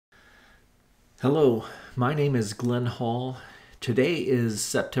Hello, my name is Glenn Hall. Today is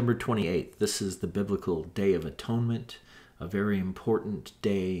September 28th. This is the Biblical Day of Atonement, a very important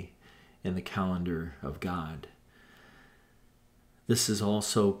day in the calendar of God. This is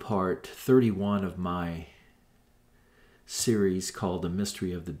also part 31 of my series called The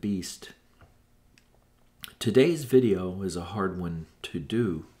Mystery of the Beast. Today's video is a hard one to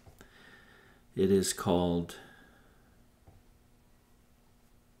do. It is called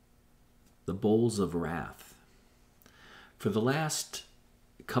The Bowls of Wrath. For the last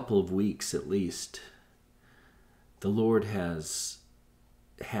couple of weeks at least, the Lord has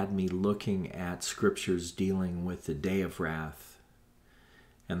had me looking at scriptures dealing with the day of wrath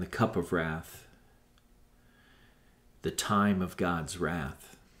and the cup of wrath, the time of God's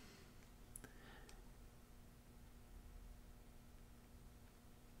wrath.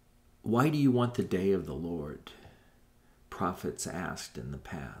 Why do you want the day of the Lord? Prophets asked in the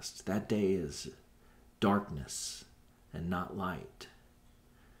past. That day is darkness and not light.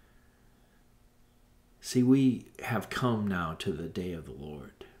 See, we have come now to the day of the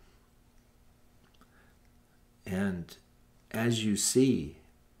Lord. And as you see,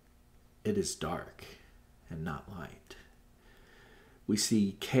 it is dark and not light. We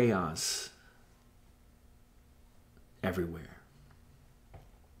see chaos everywhere.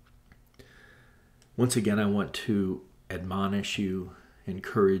 Once again, I want to admonish you,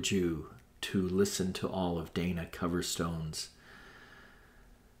 encourage you to listen to all of Dana Coverstone's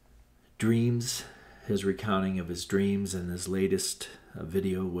dreams, his recounting of his dreams, and his latest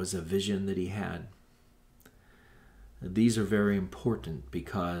video was a vision that he had. These are very important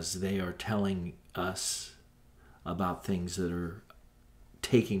because they are telling us about things that are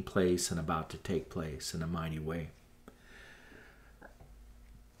taking place and about to take place in a mighty way.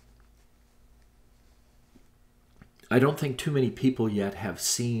 I don't think too many people yet have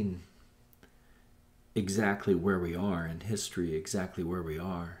seen exactly where we are in history, exactly where we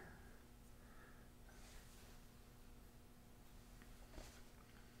are.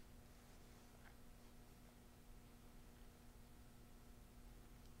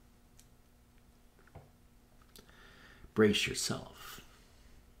 Brace yourself.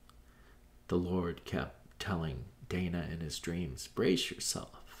 The Lord kept telling Dana in his dreams, brace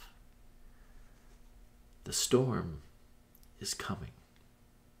yourself. The storm is coming.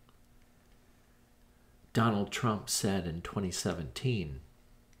 Donald Trump said in 2017,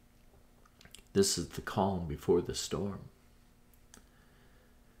 this is the calm before the storm.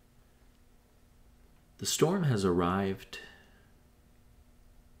 The storm has arrived,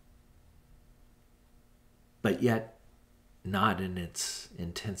 but yet not in its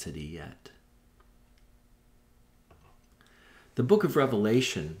intensity yet. The book of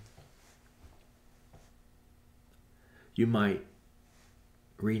Revelation, you might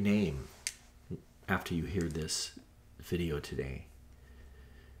rename after you hear this video today.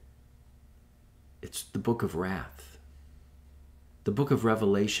 It's the book of wrath. The book of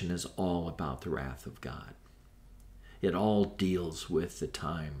Revelation is all about the wrath of God. It all deals with the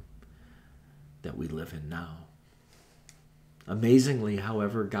time that we live in now. Amazingly,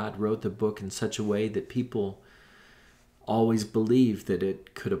 however, God wrote the book in such a way that people always believed that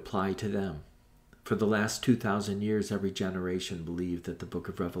it could apply to them. For the last 2,000 years, every generation believed that the book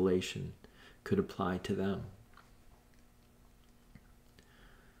of Revelation could apply to them.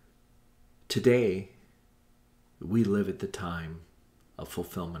 Today, we live at the time of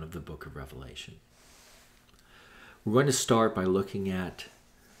fulfillment of the book of Revelation. We're going to start by looking at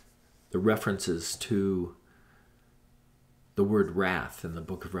the references to the word wrath in the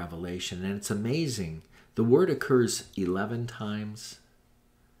book of Revelation. And it's amazing. The word occurs 11 times.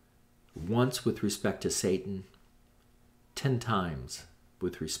 Once with respect to Satan, 10 times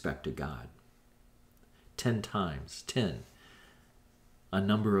with respect to God. 10 times, 10. A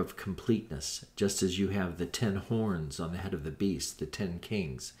number of completeness, just as you have the 10 horns on the head of the beast, the 10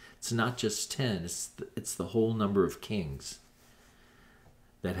 kings. It's not just 10, it's the whole number of kings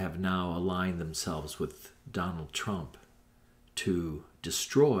that have now aligned themselves with Donald Trump to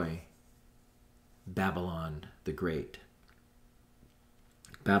destroy Babylon the Great.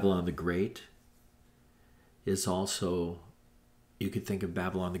 Babylon the Great is also, you could think of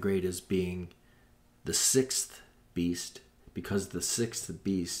Babylon the Great as being the sixth beast, because the sixth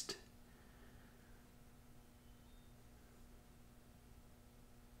beast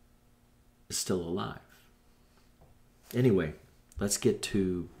is still alive. Anyway, let's get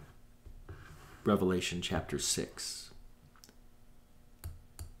to Revelation chapter 6.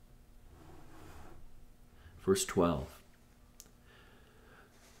 Verse 12.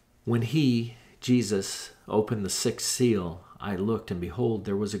 When he, Jesus, opened the sixth seal, I looked, and behold,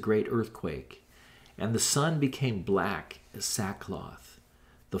 there was a great earthquake, And the sun became black as sackcloth.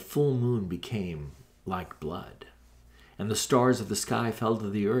 The full moon became like blood. And the stars of the sky fell to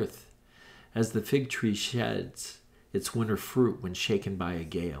the earth, as the fig tree sheds its winter fruit when shaken by a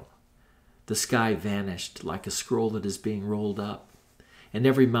gale. The sky vanished like a scroll that is being rolled up, and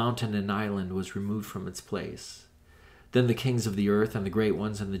every mountain and island was removed from its place. Then the kings of the earth, and the great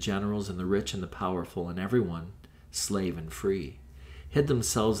ones, and the generals, and the rich, and the powerful, and everyone, slave and free, hid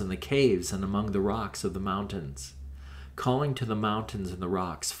themselves in the caves and among the rocks of the mountains, calling to the mountains and the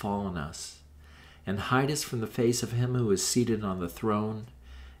rocks, "Fall on us, and hide us from the face of him who is seated on the throne,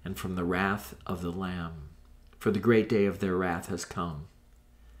 and from the wrath of the Lamb. For the great day of their wrath has come,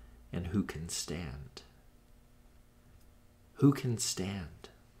 and who can stand?" Who can stand?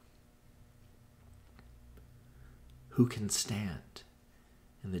 Who can stand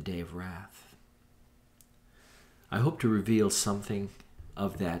in the day of wrath? I hope to reveal something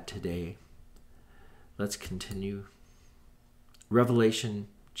of that today. Let's continue. Revelation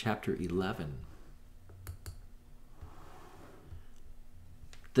chapter 11.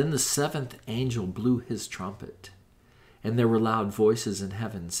 Then the seventh angel blew his trumpet, and there were loud voices in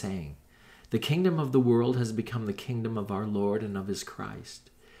heaven saying, "The kingdom of the world has become the kingdom of our Lord and of his Christ,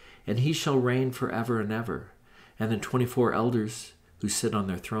 and he shall reign forever and ever." And the 24 elders who sit on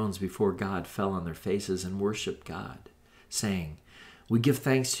their thrones before God fell on their faces and worshiped God, saying, "We give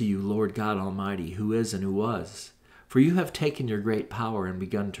thanks to you, Lord God Almighty, who is and who was, for you have taken your great power and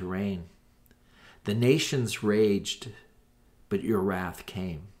begun to reign. The nations raged, but your wrath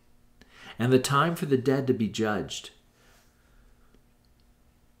came, and the time for the dead to be judged,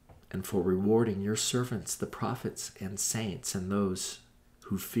 and for rewarding your servants, the prophets and saints, and those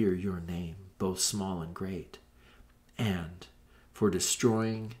who fear your name, both small and great, and for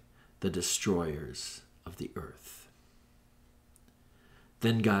destroying the destroyers of the earth."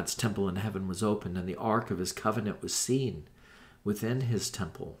 Then God's temple in heaven was opened, and the ark of his covenant was seen within his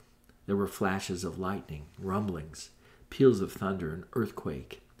temple. There were flashes of lightning, rumblings, peals of thunder, an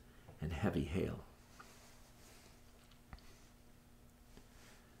earthquake, and heavy hail.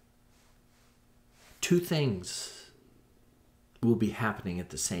 Two things will be happening at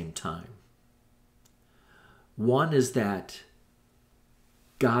the same time. One is that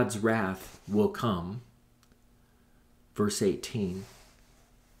God's wrath will come, verse 18,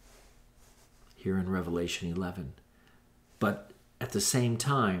 here in Revelation 11. But at the same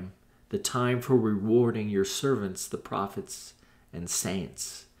time, the time for rewarding your servants, the prophets and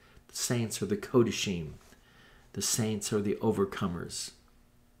saints. The saints are the Kodashim. The saints are the overcomers.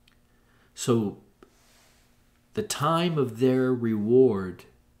 So the time of their reward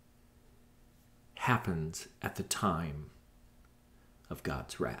happens at the time of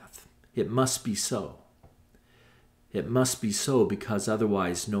God's wrath. It must be so. It must be so, because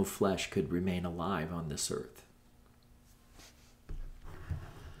otherwise no flesh could remain alive on this earth.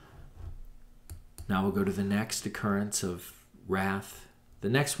 Now we'll go to the next occurrence of wrath. The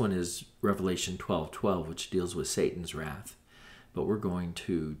next one is Revelation 12:12, which deals with Satan's wrath. But we're going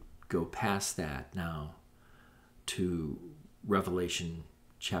to go past that now to Revelation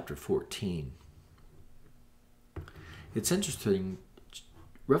chapter 14. It's interesting.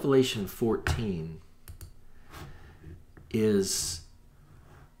 Revelation 14 is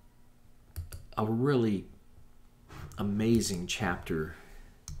a really amazing chapter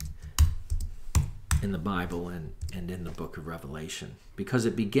in the Bible and in the book of Revelation, because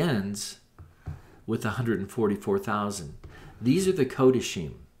it begins with 144,000. These are the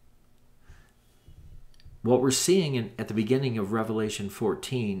Kodashim. What we're seeing at the beginning of Revelation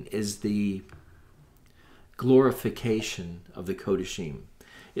 14 is the glorification of the Kodashim.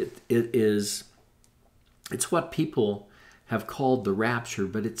 It's what people have called the rapture,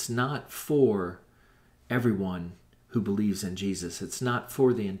 but it's not for everyone who believes in Jesus. It's not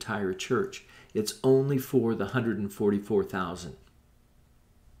for the entire church. It's only for the 144,000.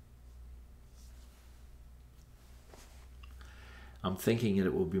 I'm thinking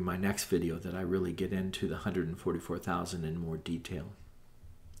it will be my next video that I really get into the 144,000 in more detail.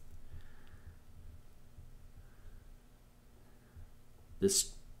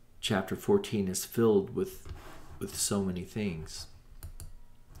 This chapter 14 is filled with so many things.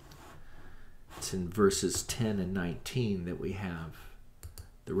 It's in verses 10 and 19 that we have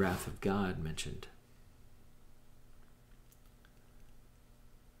the wrath of God mentioned.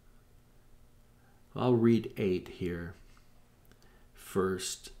 I'll read 8 here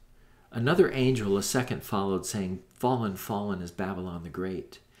first. Another angel, a second, followed, saying, "Fallen, fallen is Babylon the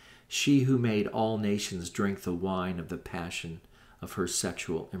Great, she who made all nations drink the wine of the passion of her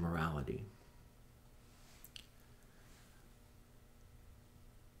sexual immorality."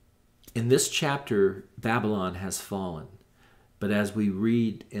 In this chapter, Babylon has fallen. But as we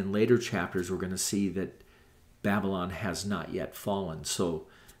read in later chapters, we're going to see that Babylon has not yet fallen. So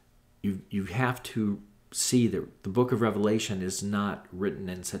you have to see that the book of Revelation is not written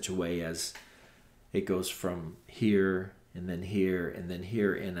in such a way as it goes from here and then here and then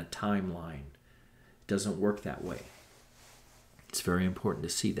here in a timeline. It doesn't work that way. It's very important to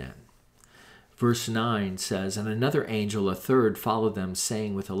see that. Verse 9 says, "And another angel, a third, followed them,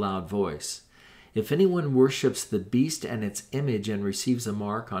 saying with a loud voice, 'If anyone worships the beast and its image and receives a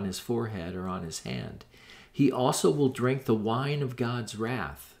mark on his forehead or on his hand, he also will drink the wine of God's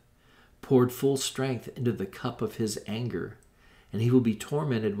wrath, poured full strength into the cup of his anger, and he will be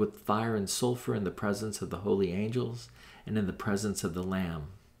tormented with fire and sulfur in the presence of the holy angels and in the presence of the Lamb.'"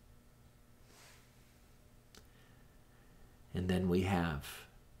 And then we have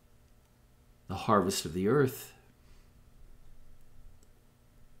the harvest of the earth,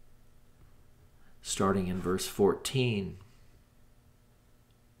 starting in verse 14.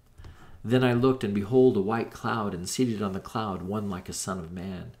 "Then I looked, and behold, a white cloud, and seated on the cloud one like a son of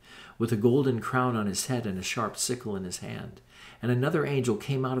man, with a golden crown on his head and a sharp sickle in his hand. And another angel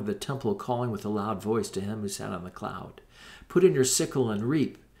came out of the temple, calling with a loud voice to him who sat on the cloud, 'Put in your sickle and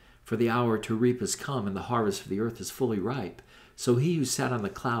reap, for the hour to reap has come, and the harvest of the earth is fully ripe.' So he who sat on the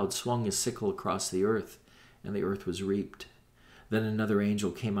cloud swung his sickle across the earth, and the earth was reaped. Then another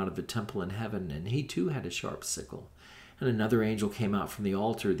angel came out of the temple in heaven, and he too had a sharp sickle. And another angel came out from the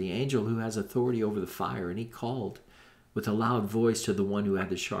altar, the angel who has authority over the fire, and he called with a loud voice to the one who had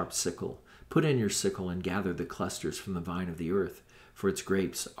the sharp sickle, 'Put in your sickle and gather the clusters from the vine of the earth, for its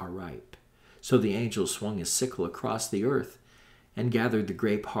grapes are ripe.' So the angel swung his sickle across the earth and gathered the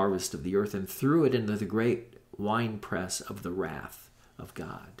grape harvest of the earth and threw it into the great winepress of the wrath of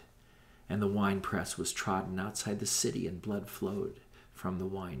God. And the winepress was trodden outside the city, and blood flowed from the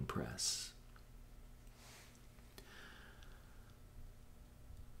winepress."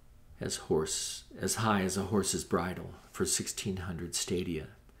 As high as a horse's bridle for 1,600 stadia.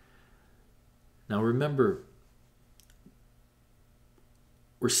 Now remember,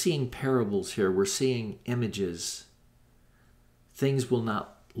 we're seeing parables here. We're seeing images. Things will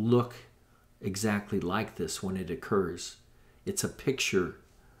not look exactly like this when it occurs. It's a picture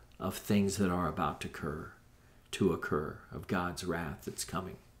of things that are about to occur, of God's wrath that's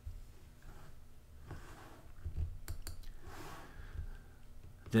coming.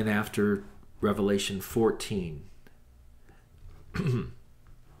 Then after Revelation 14,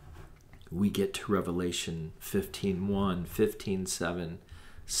 we get to Revelation 15:1, 15:7,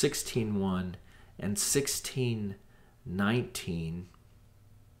 16:1, and 16:19,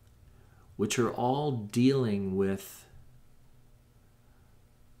 which are all dealing with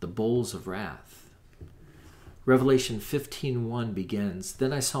the bowls of wrath. Revelation 15:1 begins,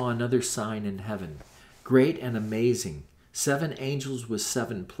 "Then I saw another sign in heaven, great and amazing, 7 angels with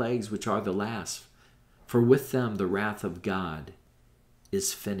 7 plagues, which are the last, for with them the wrath of God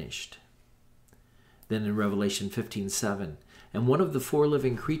is finished." Then in Revelation 15:7, "And one of the 4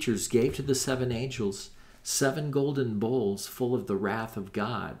 living creatures gave to the 7 angels 7 golden bowls full of the wrath of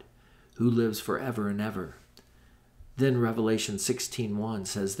God, who lives forever and ever." Then Revelation 16:1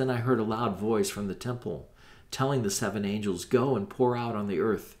 says, "Then I heard a loud voice from the temple, telling the 7 angels, 'Go and pour out on the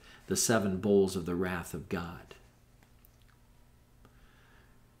earth the 7 bowls of the wrath of God.'"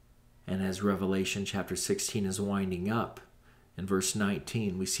 And as Revelation chapter 16 is winding up, in verse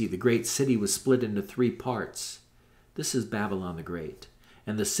 19, we see the great city was split into 3 parts. This is Babylon the Great.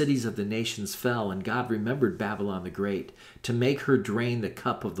 "And the cities of the nations fell, and God remembered Babylon the Great, to make her drain the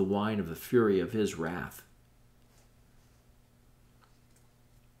cup of the wine of the fury of his wrath."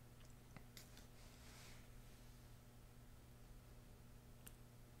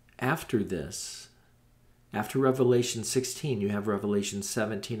 After this, after Revelation 16, you have Revelation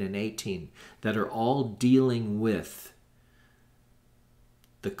 17 and 18 that are all dealing with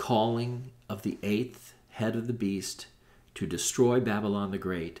the calling of the 8th head of the beast to destroy Babylon the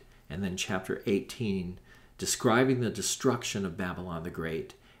Great, and then chapter 18 describing the destruction of Babylon the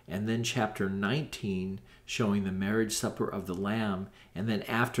Great, and then chapter 19 showing the marriage supper of the Lamb, and then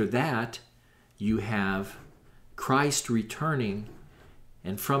after that you have Christ returning,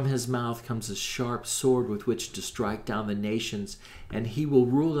 and from his mouth comes a sharp sword with which to strike down the nations, and he will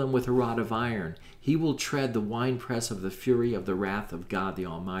rule them with a rod of iron. He will tread the winepress of the fury of the wrath of God the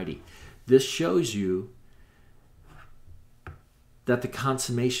Almighty. This shows you that the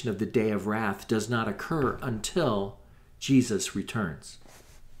consummation of the day of wrath does not occur until Jesus returns.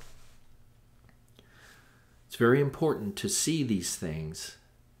 It's very important to see these things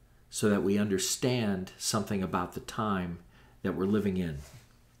so that we understand something about the time that we're living in.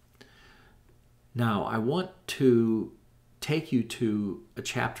 Now, I want to take you to a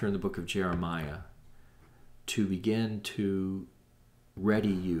chapter in the book of Jeremiah to begin to ready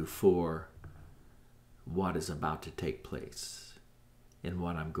you for what is about to take place and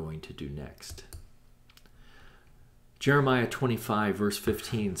what I'm going to do next. Jeremiah 25, verse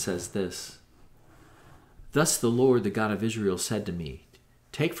 15 says this, "Thus the Lord, the God of Israel, said to me,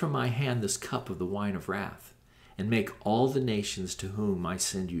 Take from my hand this cup of the wine of wrath, and make all the nations to whom I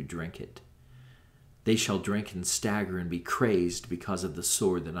send you drink it. They shall drink and stagger and be crazed because of the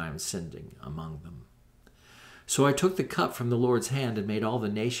sword that I am sending among them. So I took the cup from the Lord's hand and made all the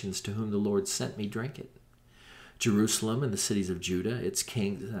nations to whom the Lord sent me drink it. Jerusalem and the cities of Judah, its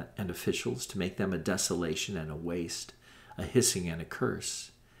kings and officials, to make them a desolation and a waste, a hissing and a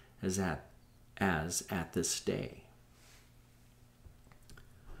curse, as at this day."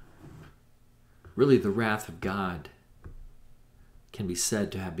 Really, the wrath of God can be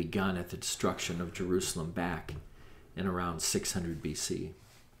said to have begun at the destruction of Jerusalem back in around 600 BC.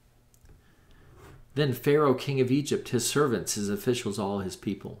 Then Pharaoh, king of Egypt, his servants, his officials, all his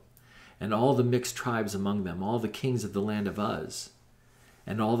people, and all the mixed tribes among them, all the kings of the land of Uz,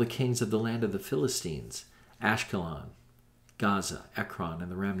 and all the kings of the land of the Philistines, Ashkelon, Gaza, Ekron,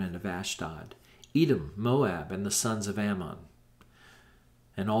 and the remnant of Ashdod, Edom, Moab, and the sons of Ammon,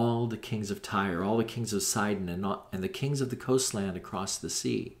 and all the kings of Tyre, all the kings of Sidon, and the kings of the coastland across the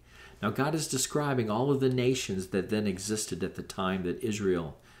sea. Now God is describing all of the nations that then existed at the time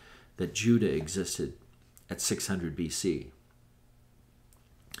that Judah existed at 600 BC.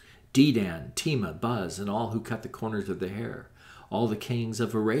 Dedan, Tema, Buz, and all who cut the corners of the hair, all the kings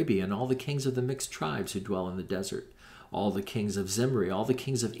of Arabia, and all the kings of the mixed tribes who dwell in the desert, all the kings of Zimri, all the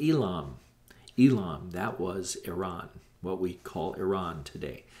kings of Elam. Elam, that was Iran, what we call Iran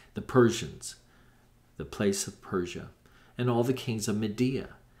today. The Persians, the place of Persia, and all the kings of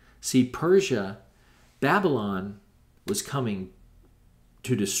Media. See, Babylon was coming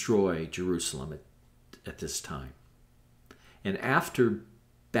to destroy Jerusalem at this time. And after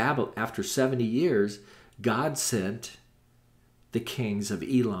 70 years, God sent the kings of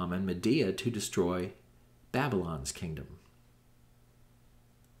Elam and Media to destroy Babylon's kingdom.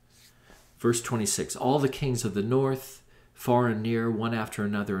 Verse 26, "All the kings of the north, far and near, one after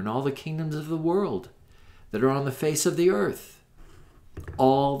another, and all the kingdoms of the world that are on the face of the earth."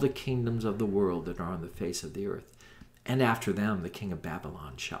 All the kingdoms of the world that are on the face of the earth. "And after them, the king of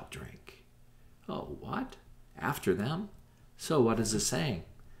Babylon shall drink." Oh, what? After them? So what is it saying?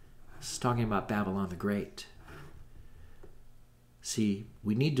 It's talking about Babylon the Great. See,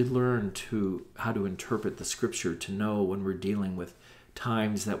 we need to learn how to interpret the scripture to know when we're dealing with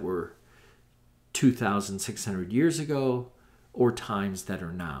times that were 2,600 years ago or times that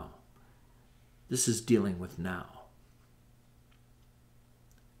are now. This is dealing with now.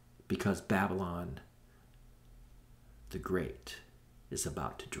 Because Babylon the Great is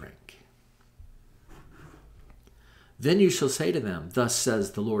about to drink. "Then you shall say to them, Thus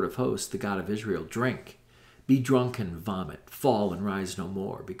says the Lord of hosts, the God of Israel, Drink, be drunk and vomit, fall and rise no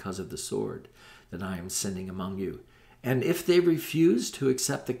more, because of the sword that I am sending among you. And if they refuse to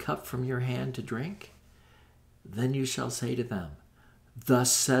accept the cup from your hand to drink, then you shall say to them,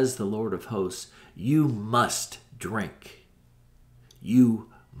 Thus says the Lord of hosts, You must drink.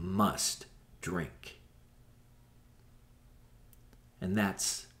 You must drink." And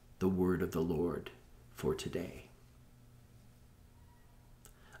that's the word of the Lord for today.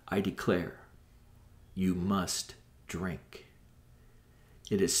 I declare, you must drink.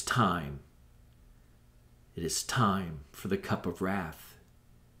 It is time. It is time for the cup of wrath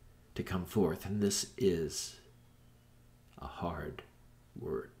to come forth. And this is a hard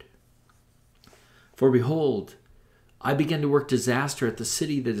word. "For behold, I begin to work disaster at the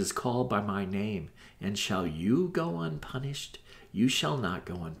city that is called by my name. And shall you go unpunished? You shall not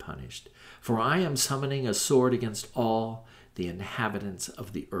go unpunished. For I am summoning a sword against all the inhabitants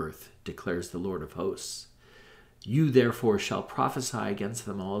of the earth, declares the Lord of hosts. You therefore shall prophesy against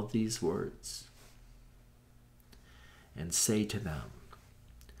them all these words, and say to them,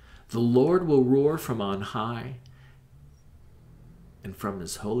 The Lord will roar from on high, and from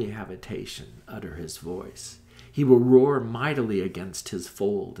his holy habitation utter his voice. He will roar mightily against his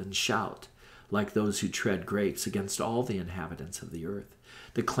fold, and shout like those who tread grapes against all the inhabitants of the earth.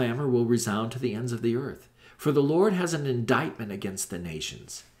 The clamor will resound to the ends of the earth. For the Lord has an indictment against the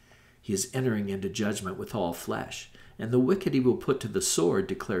nations. He is entering into judgment with all flesh, and the wicked he will put to the sword,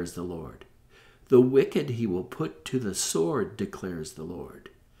 declares the Lord. The wicked he will put to the sword, declares the Lord.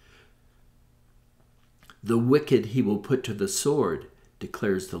 The wicked he will put to the sword,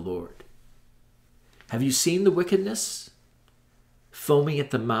 declares the Lord. Have you seen the wickedness? foaming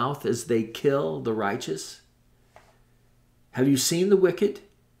at the mouth as they kill the righteous? Have you seen the wicked?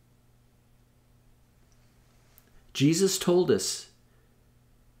 Jesus told us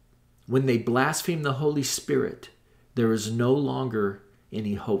when they blaspheme the Holy Spirit, there is no longer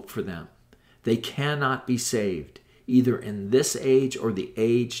any hope for them. They cannot be saved, either in this age or the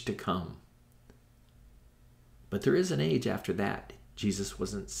age to come. But there is an age after that. Jesus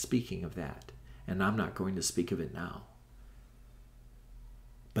wasn't speaking of that, and I'm not going to speak of it now.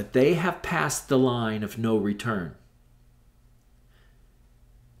 But they have passed the line of no return.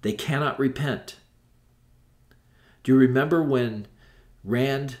 They cannot repent. Do you remember when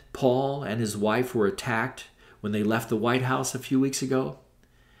Rand Paul and his wife were attacked when they left the White House a few weeks ago?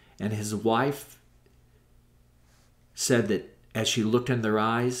 And his wife said that as she looked in their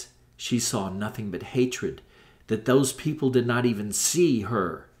eyes, she saw nothing but hatred, that those people did not even see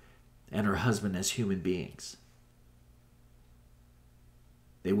her and her husband as human beings.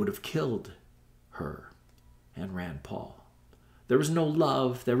 They would have killed her and Rand Paul. There was no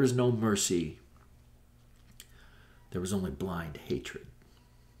love, there was no mercy. There was only blind hatred.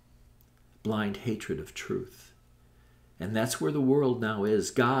 Blind hatred of truth. And that's where the world now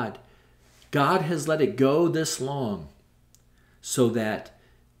is. God has let it go this long so that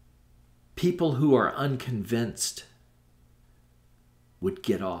people who are unconvinced would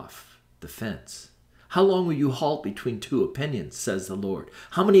get off the fence. How long will you halt between two opinions, says the Lord?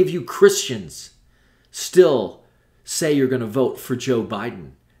 How many of you Christians still say you're going to vote for Joe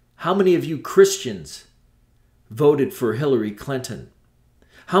Biden? How many of you Christians voted for Hillary Clinton?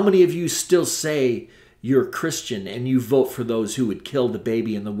 How many of you still say you're Christian and you vote for those who would kill the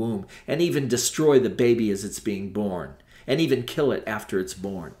baby in the womb and even destroy the baby as it's being born and even kill it after it's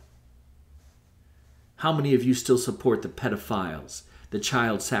born? How many of you still support the pedophiles, the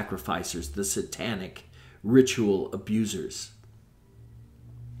child sacrificers, the satanic ritual abusers?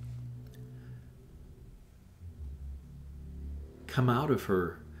 Come out of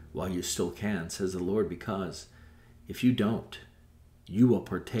her while you still can, says the Lord, because if you don't, you will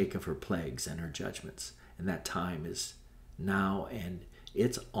partake of her plagues and her judgments. And that time is now, and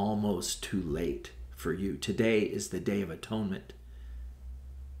it's almost too late for you. Today is the day of atonement.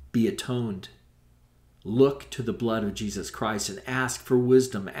 Be atoned. Look to the blood of Jesus Christ and ask for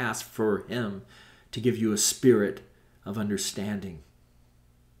wisdom. Ask for him to give you a spirit of understanding.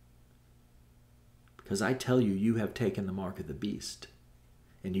 Because I tell you, you have taken the mark of the beast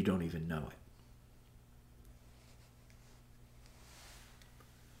and you don't even know it.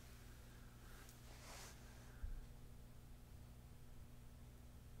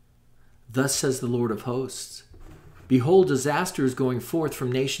 Thus says the Lord of hosts, behold, disaster is going forth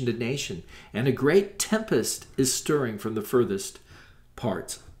from nation to nation, and a great tempest is stirring from the furthest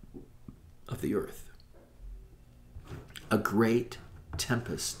parts of the earth. A great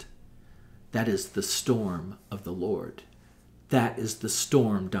tempest. That is the storm of the Lord. That is the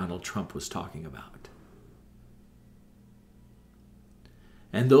storm Donald Trump was talking about.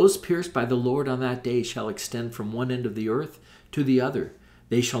 And those pierced by the Lord on that day shall extend from one end of the earth to the other.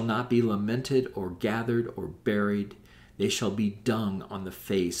 They shall not be lamented or gathered or buried. They shall be dung on the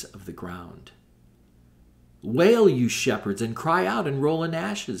face of the ground. Wail, you shepherds, and cry out and roll in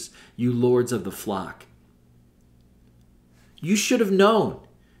ashes, you lords of the flock. You should have known.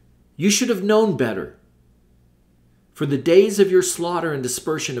 You should have known better. For the days of your slaughter and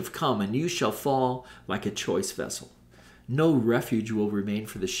dispersion have come, and you shall fall like a choice vessel. No refuge will remain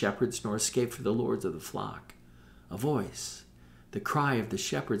for the shepherds, nor escape for the lords of the flock. A voice, the cry of the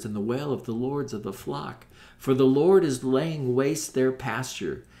shepherds and the wail of the lords of the flock. For the Lord is laying waste their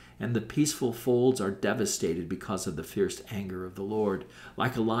pasture, and the peaceful folds are devastated because of the fierce anger of the Lord.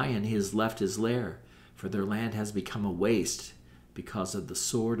 Like a lion he has left his lair, for their land has become a waste because of the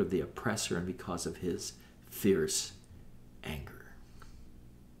sword of the oppressor and because of his fierce anger.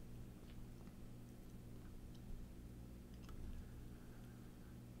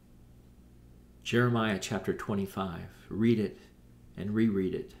 Jeremiah chapter 25. Read it and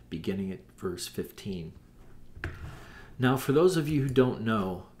reread it, beginning at verse 15. Now, for those of you who don't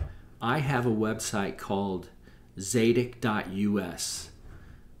know, I have a website called Zadok.us,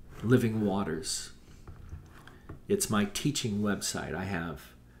 Living Waters. It's my teaching website. I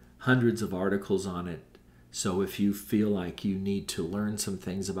have hundreds of articles on it. So if you feel like you need to learn some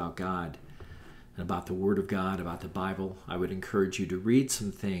things about God and about the Word of God, about the Bible, I would encourage you to read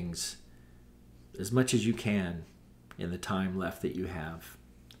some things as much as you can in the time left that you have.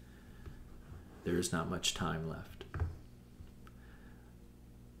 There is not much time left.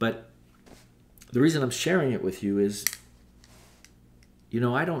 But the reason I'm sharing it with you is,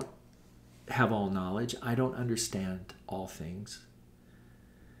 I don't have all knowledge. I don't understand all things.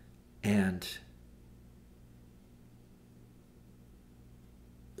 And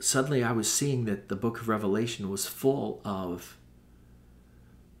suddenly I was seeing that the book of Revelation was full of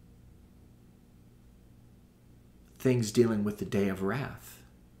things dealing with the day of wrath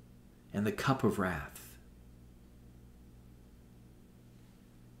and the cup of wrath.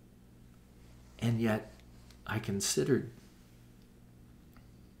 And yet I considered,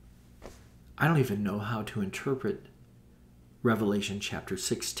 I don't even know how to interpret Revelation chapter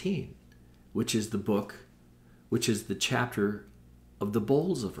 16, which is the chapter of the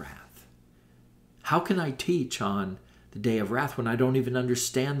bowls of wrath. How can I teach on the day of wrath when I don't even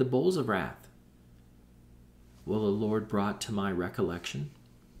understand the bowls of wrath? Well, the Lord brought to my recollection,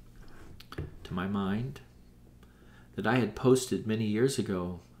 to my mind, that I had posted many years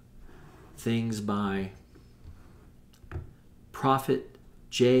ago things by Prophet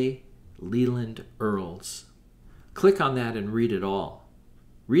J. Leland Earls. Click on that and read it all.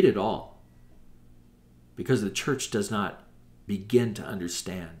 Read it all. Because the church does not begin to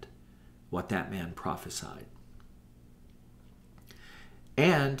understand what that man prophesied.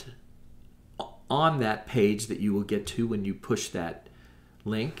 And on that page that you will get to when you push that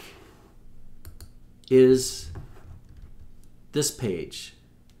link is this page.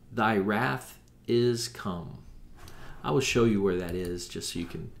 Thy wrath is come. I will show you where that is just so you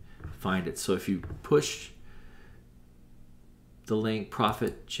can find it. So if you push the link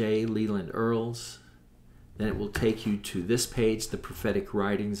Prophet J. Leland Earls, then it will take you to this page, the prophetic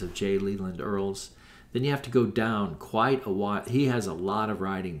writings of J. Leland Earls. Then you have to go down quite a while. He has a lot of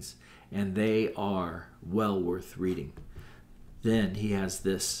writings, and they are well worth reading. Then he has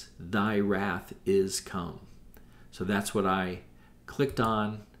this, Thy wrath is come. So that's what I clicked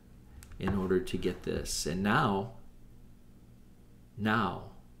on in order to get this. And now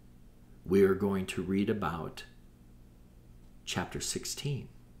we are going to read about chapter 16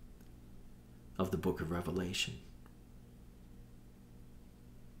 of the book of Revelation.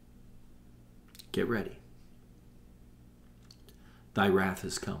 Get ready. Thy wrath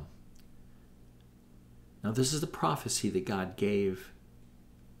is come. Now this is the prophecy that God gave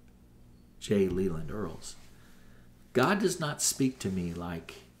J. Leland Earls. God does not speak to me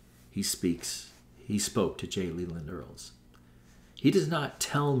like he spoke to J. Leland Earls. He does not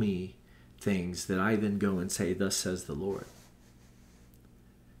tell me things that I then go and say, thus says the Lord.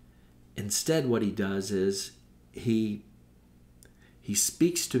 Instead, what he does is he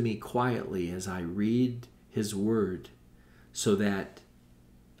speaks to me quietly as I read his word so that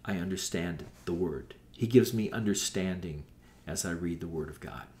I understand the word. He gives me understanding as I read the word of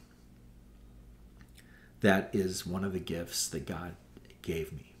God. That is one of the gifts that God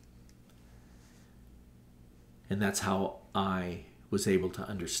gave me. And that's how I was able to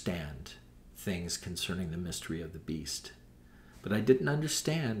understand things concerning the mystery of the beast. But I didn't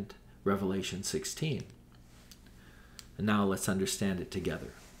understand Revelation 16. And now let's understand it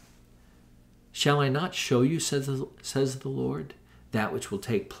together. Shall I not show you, says the Lord, that which will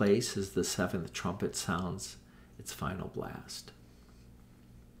take place as the seventh trumpet sounds its final blast?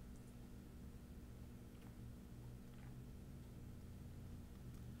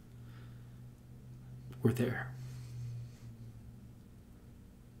 We're there.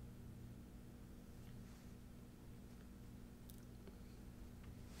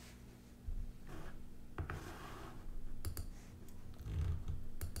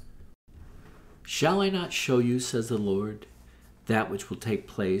 Shall I not show you, says the Lord, that which will take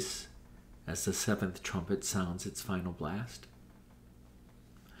place as the seventh trumpet sounds its final blast?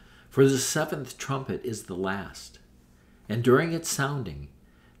 For the seventh trumpet is the last, and during its sounding,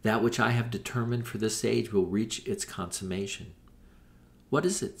 that which I have determined for this age will reach its consummation. What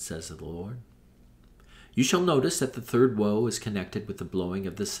is it, says the Lord? You shall notice that the third woe is connected with the blowing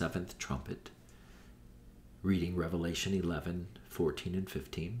of the seventh trumpet. Reading Revelation 11, 14, and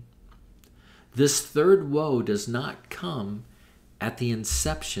 15. This third woe does not come at the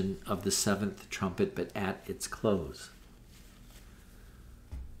inception of the seventh trumpet, but at its close.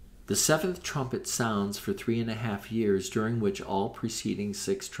 The seventh trumpet sounds for 3.5 years, during which all preceding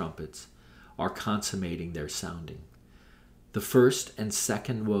 6 trumpets are consummating their sounding. The first and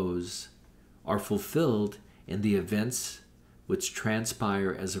second woes are fulfilled in the events which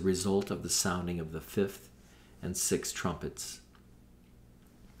transpire as a result of the sounding of the 5th and 6th trumpets.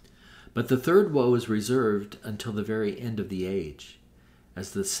 But the third woe is reserved until the very end of the age,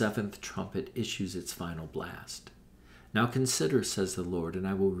 as the 7th trumpet issues its final blast. Now consider, says the Lord, and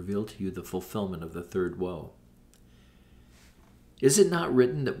I will reveal to you the fulfillment of the third woe. Is it not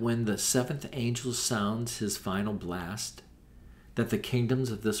written that when the 7th angel sounds his final blast, that the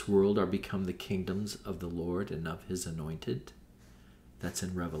kingdoms of this world are become the kingdoms of the Lord and of his anointed? That's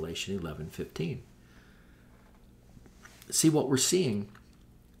in Revelation 11:15. See, what we're seeing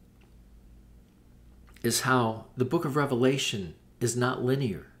is how the book of Revelation is not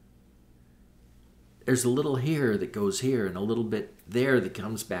linear. There's a little here that goes here and a little bit there that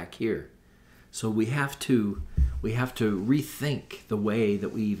comes back here. So we have to rethink the way that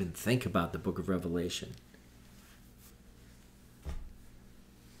we even think about the book of Revelation.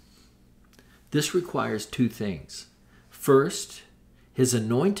 This requires two things. First, his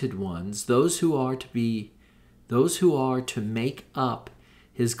anointed ones, those who are to make up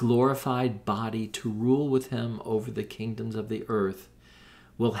his glorified body to rule with him over the kingdoms of the earth,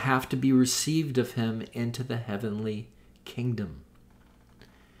 will have to be received of him into the heavenly kingdom.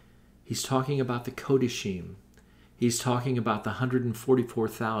 He's talking about the Kodashim. He's talking about the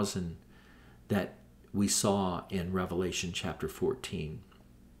 144,000 that we saw in Revelation chapter 14.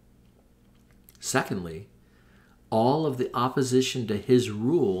 Secondly, all of the opposition to his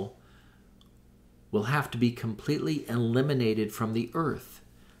rule will have to be completely eliminated from the earth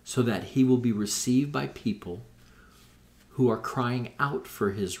so that he will be received by people who are crying out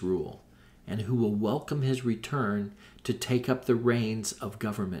for his rule and who will welcome his return to take up the reins of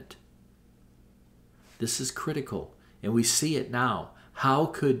government. This is critical, and we see it now. How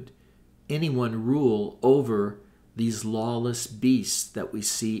could anyone rule over these lawless beasts that we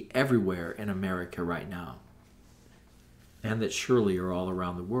see everywhere in America right now, and that surely are all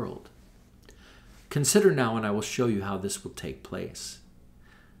around the world? Consider now, and I will show you how this will take place.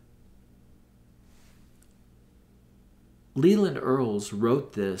 Leland Earls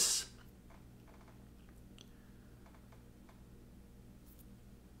wrote this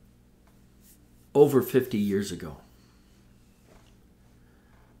over 50 years ago.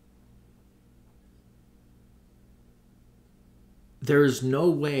 There is no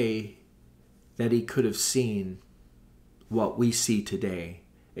way that he could have seen what we see today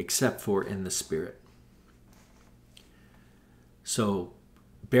except for in the Spirit. So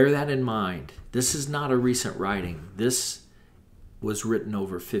bear that in mind. This is not a recent writing. This was written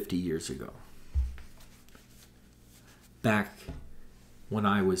over 50 years ago. Back when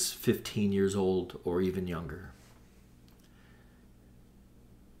I was 15 years old or even younger.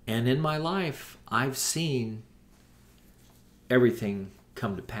 And in my life, I've seen everything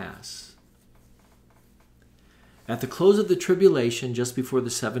come to pass. At the close of the tribulation, just before the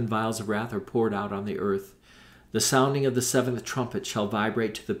 7 vials of wrath are poured out on the earth, the sounding of the 7th trumpet shall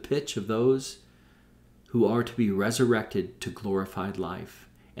vibrate to the pitch of those who are to be resurrected to glorified life,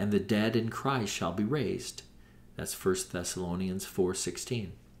 and the dead in Christ shall be raised. That's 1 Thessalonians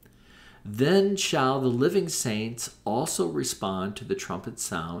 4:16. Then shall the living saints also respond to the trumpet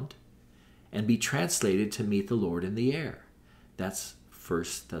sound and be translated to meet the Lord in the air. That's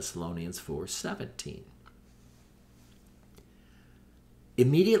 1 Thessalonians 4:17.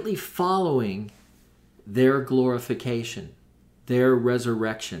 Immediately following their glorification, their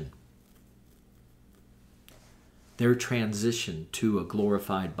resurrection, their transition to a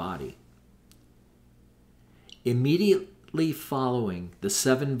glorified body, immediately following, the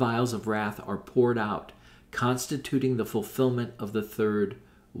 7 vials of wrath are poured out, constituting the fulfillment of the 3rd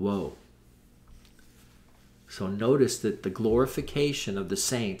woe. So notice that the glorification of the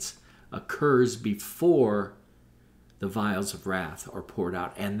saints occurs before the vials of wrath are poured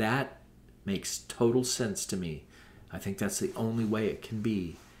out. And that makes total sense to me. I think that's the only way it can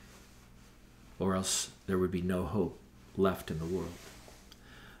be, or else there would be no hope left in the world.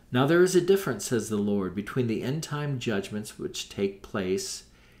 Now there is a difference, says the Lord, between the end time judgments which take place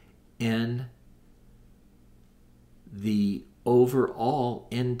in the overall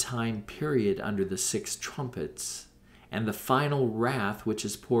end time period under the 6 trumpets and the final wrath which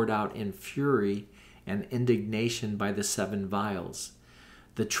is poured out in fury and indignation by the 7 vials.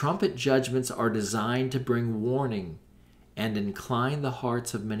 The trumpet judgments are designed to bring warning and incline the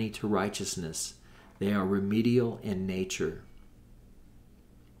hearts of many to righteousness. They are remedial in nature.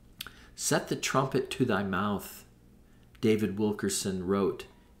 Set the trumpet to thy mouth, David Wilkerson wrote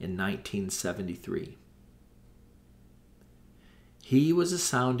in 1973. He was a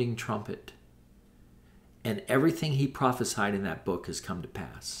sounding trumpet, and everything he prophesied in that book has come to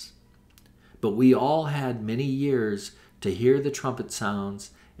pass. But we all had many years to hear the trumpet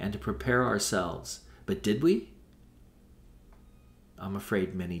sounds and to prepare ourselves. But did we? I'm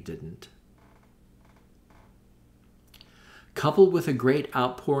afraid many didn't. Coupled with a great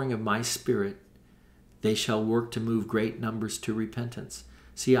outpouring of my Spirit, they shall work to move great numbers to repentance.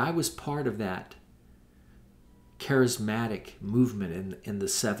 See, I was part of that charismatic movement in the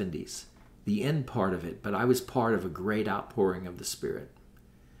 70s, the end part of it, but I was part of a great outpouring of the Spirit.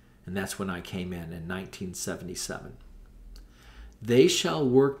 And that's when I came in 1977. They shall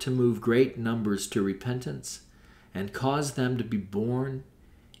work to move great numbers to repentance and cause them to be born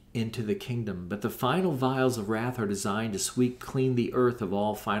into the kingdom. But the final vials of wrath are designed to sweep clean the earth of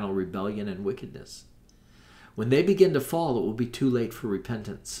all final rebellion and wickedness. When they begin to fall, it will be too late for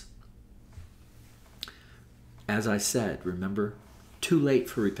repentance. As I said, remember, too late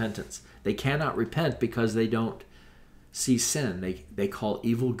for repentance. They cannot repent because they don't see sin. They call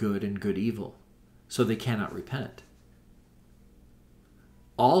evil good and good evil. So they cannot repent.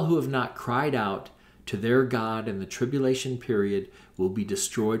 All who have not cried out to their God in the tribulation period will be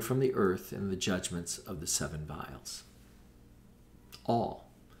destroyed from the earth in the judgments of the 7 vials. All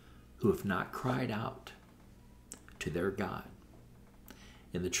who have not cried out to their God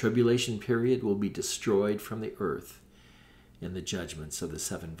in the tribulation period will be destroyed from the earth in the judgments of the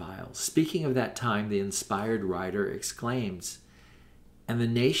 7 vials. Speaking of that time, the inspired writer exclaims, "And the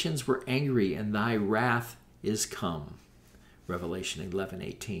nations were angry, and thy wrath is come." Revelation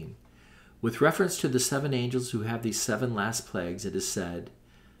 11:18. With reference to the 7 angels who have these 7 last plagues, it is said,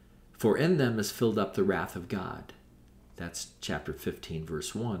 "For in them is filled up the wrath of God." That's chapter 15,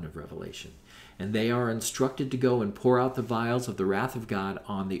 verse 1 of Revelation. And they are instructed to go and pour out the vials of the wrath of God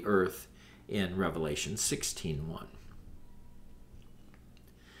on the earth in Revelation 16:1.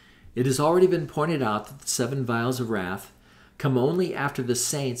 It has already been pointed out that the 7 vials of wrath come only after the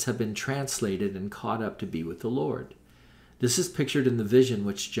saints have been translated and caught up to be with the Lord. This is pictured in the vision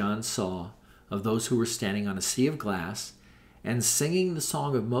which John saw of those who were standing on a sea of glass and singing the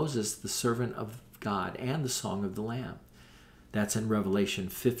song of Moses, the servant of God, and the song of the Lamb. That's in Revelation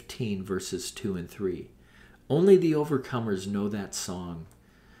 15, verses 2 and 3. Only the overcomers know that song.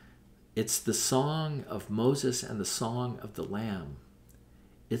 It's the song of Moses and the song of the Lamb.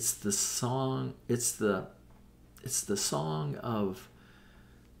 It's the song of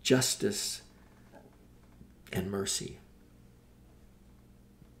justice and mercy.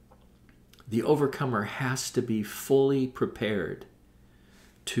 The overcomer has to be fully prepared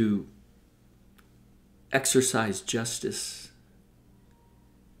to exercise justice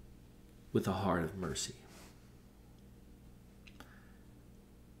with a heart of mercy.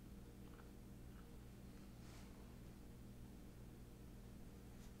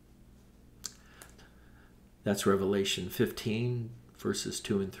 That's Revelation 15, verses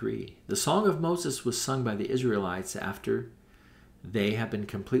 2 and 3. The song of Moses was sung by the Israelites after they have been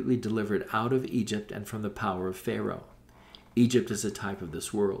completely delivered out of Egypt and from the power of Pharaoh. Egypt is a type of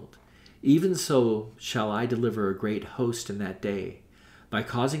this world. Even so shall I deliver a great host in that day, by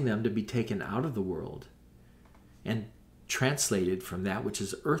causing them to be taken out of the world and translated from that which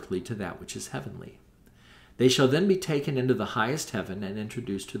is earthly to that which is heavenly. They shall then be taken into the highest heaven and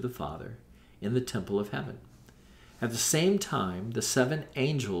introduced to the Father in the temple of heaven. At the same time, the 7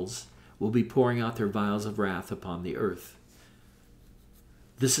 angels will be pouring out their vials of wrath upon the earth.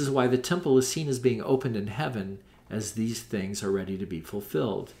 This is why the temple is seen as being opened in heaven as these things are ready to be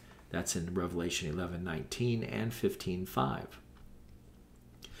fulfilled. That's in Revelation 11:19 and 15:5.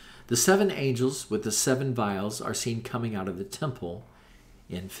 The 7 angels with the 7 vials are seen coming out of the temple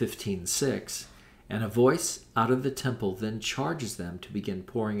in 15:6, and a voice out of the temple then charges them to begin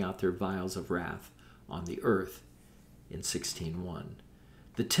pouring out their vials of wrath on the earth in 16:1.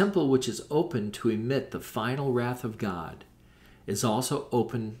 The temple, which is open to emit the final wrath of God, is also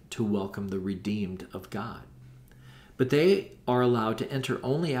open to welcome the redeemed of God. But they are allowed to enter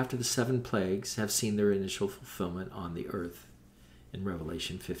only after the 7 plagues have seen their initial fulfillment on the earth in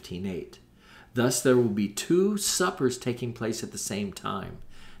Revelation 15:8. Thus there will be 2 suppers taking place at the same time.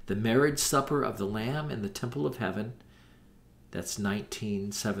 The marriage supper of the Lamb in the temple of heaven, that's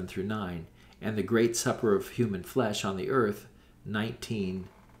 19:7 through 9, and the great supper of human flesh on the earth,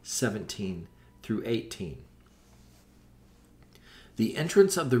 19:17 through 18. The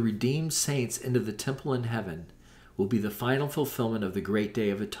entrance of the redeemed saints into the temple in heaven will be the final fulfillment of the great day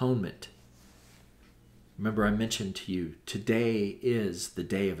of atonement. Remember, I mentioned to you, today is the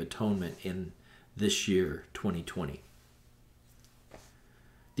Day of Atonement in this year, 2020.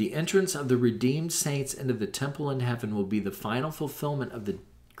 The entrance of the redeemed saints into the temple in heaven will be the final fulfillment of the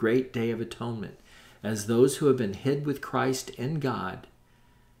great Day of Atonement, as those who have been hid with Christ in God,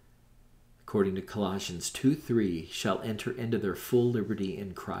 according to Colossians 2:3, shall enter into their full liberty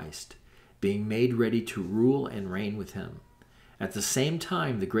in Christ, being made ready to rule and reign with him. At the same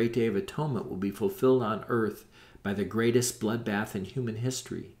time, the great Day of Atonement will be fulfilled on earth by the greatest bloodbath in human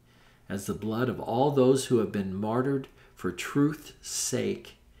history, as the blood of all those who have been martyred for truth's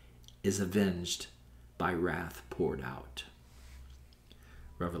sake is avenged by wrath poured out.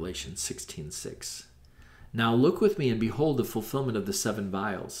 Revelation 16:6. Now look with me and behold the fulfillment of the 7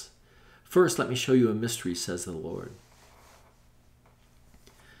 vials. First, let me show you a mystery, says the Lord.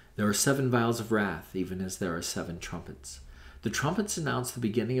 There are 7 vials of wrath, even as there are 7 trumpets. The trumpets announce the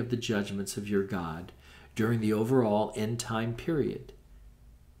beginning of the judgments of your God during the overall end time period,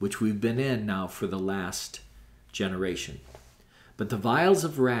 which we've been in now for the last generation. But the vials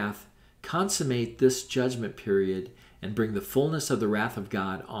of wrath consummate this judgment period and bring the fullness of the wrath of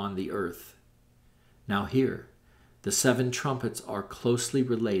God on the earth. Now here, the 7 trumpets are closely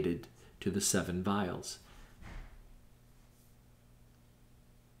related to the 7 vials.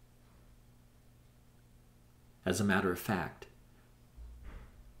 As a matter of fact,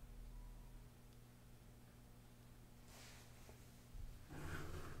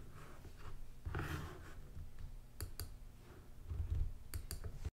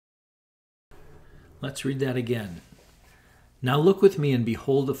 let's read that again. Now look with me and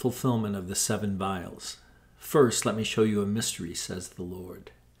behold the fulfillment of the 7 vials. First, let me show you a mystery, says the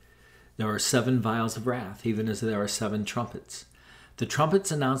Lord. There are 7 vials of wrath, even as there are 7 trumpets. The trumpets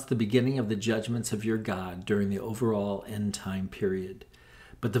announce the beginning of the judgments of your God during the overall end time period.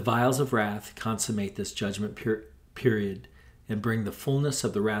 But the vials of wrath consummate this judgment period and bring the fullness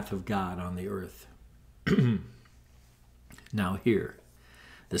of the wrath of God on the earth. Now here,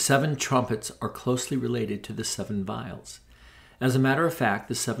 the 7 trumpets are closely related to the 7 vials. As a matter of fact,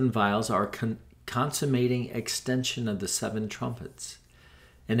 the 7 vials are a consummating extension of the 7 trumpets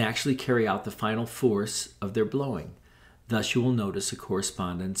and actually carry out the final force of their blowing. Thus you will notice a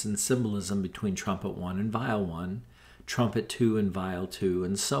correspondence and symbolism between trumpet 1 and vial 1, trumpet 2 and vial 2,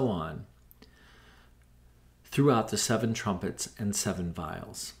 and so on, throughout the 7 trumpets and 7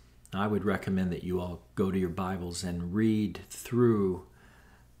 vials. I would recommend that you all go to your Bibles and read through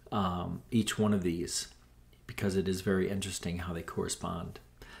each one of these, because it is very interesting how they correspond.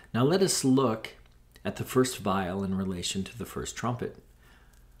 Now let us look at the first vial in relation to the first trumpet.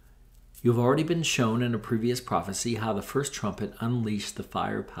 You have already been shown in a previous prophecy how the first trumpet unleashed the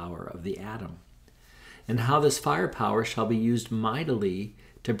firepower of the atom, and how this firepower shall be used mightily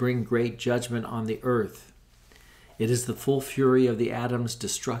to bring great judgment on the earth. It is the full fury of the atom's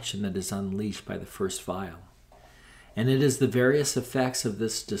destruction that is unleashed by the first vial. And it is the various effects of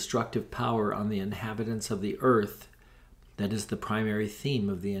this destructive power on the inhabitants of the earth that is the primary theme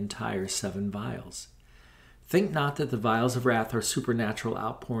of the entire 7 vials. Think not that the vials of wrath are supernatural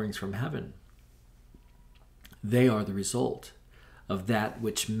outpourings from heaven. They are the result of that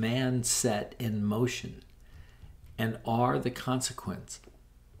which man set in motion, and are the consequence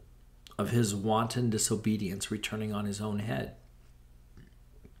of his wanton disobedience returning on his own head.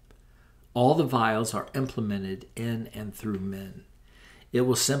 All the vials are implemented in and through men. It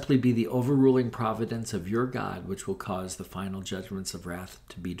will simply be the overruling providence of your God which will cause the final judgments of wrath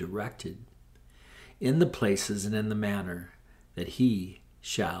to be directed in the places and in the manner that he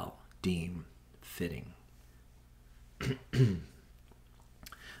shall deem fitting. The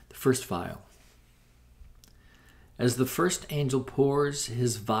first vial. As the first angel pours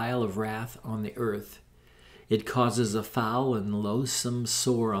his vial of wrath on the earth, it causes a foul and loathsome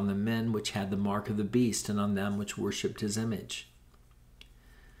sore on the men which had the mark of the beast and on them which worshipped his image.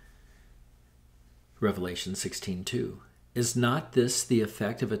 Revelation 16:2. Is not this the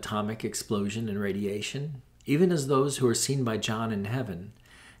effect of atomic explosion and radiation? Even as those who are seen by John in heaven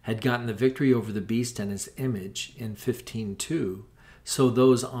had gotten the victory over the beast and his image in 15:2, so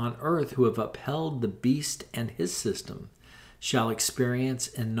those on earth who have upheld the beast and his system shall experience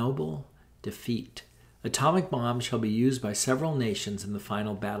ignoble defeat. Atomic bombs shall be used by several nations in the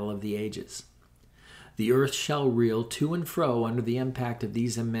final battle of the ages. The earth shall reel to and fro under the impact of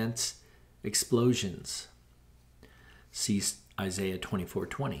these immense explosions. See Isaiah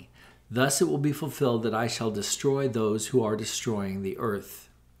 24:20. Thus it will be fulfilled that I shall destroy those who are destroying the earth,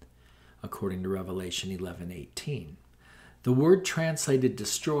 according to Revelation 11:18. The word translated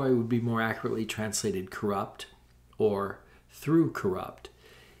destroy would be more accurately translated corrupt or through corrupt.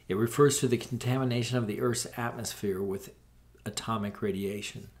 It refers to the contamination of the earth's atmosphere with atomic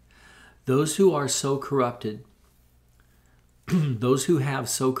radiation. Those who are so corrupted, those who have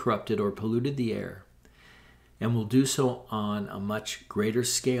so corrupted or polluted the air, and will do so on a much greater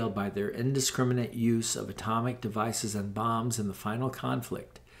scale by their indiscriminate use of atomic devices and bombs in the final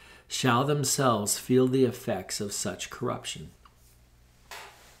conflict, shall themselves feel the effects of such corruption.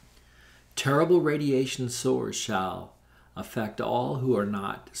 Terrible radiation sores shall affect all who are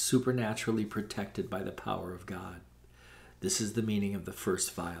not supernaturally protected by the power of God. This is the meaning of the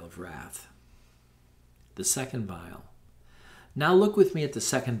first vial of wrath. The second vial. Now look with me at the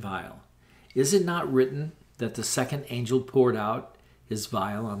second vial. Is it not written that the second angel poured out his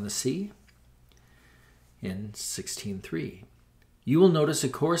vial on the sea? In 16:3. You will notice a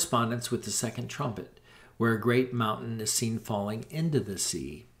correspondence with the second trumpet, where a great mountain is seen falling into the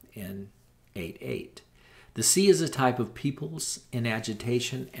sea, in 8:8. The sea is a type of peoples in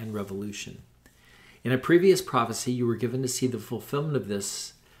agitation and revolution. In a previous prophecy, you were given to see the fulfillment of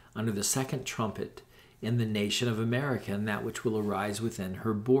this under the second trumpet in the nation of America and that which will arise within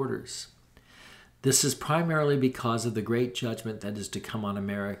her borders. This is primarily because of the great judgment that is to come on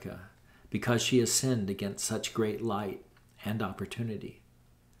America, because she has sinned against such great light and opportunity.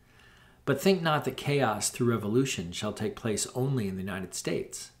 But think not that chaos through revolution shall take place only in the United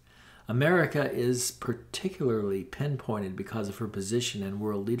States. America is particularly pinpointed because of her position in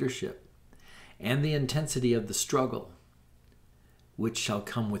world leadership and the intensity of the struggle which shall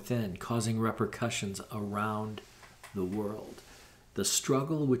come within, causing repercussions around the world. The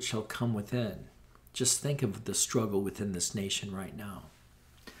struggle which shall come within. Just think of the struggle within this nation right now.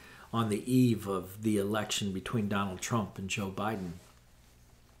 On the eve of the election between Donald Trump and Joe Biden,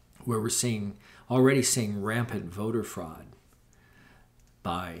 where we're already seeing rampant voter fraud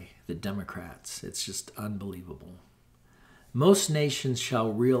by the Democrats. It's just unbelievable. Most nations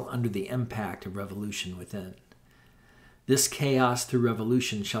shall reel under the impact of revolution within. This chaos through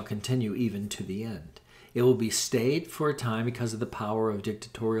revolution shall continue even to the end. It will be stayed for a time because of the power of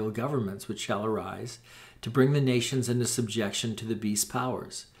dictatorial governments which shall arise to bring the nations into subjection to the beast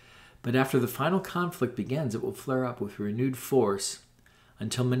powers. But after the final conflict begins, it will flare up with renewed force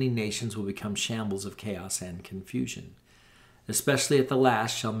until many nations will become shambles of chaos and confusion. Especially at the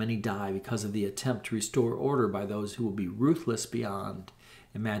last shall many die because of the attempt to restore order by those who will be ruthless beyond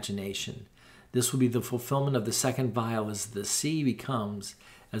imagination. This will be the fulfillment of the second vial as the sea becomes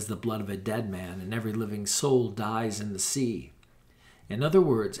as the blood of a dead man, and every living soul dies in the sea. In other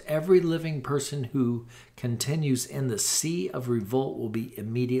words, every living person who continues in the sea of revolt will be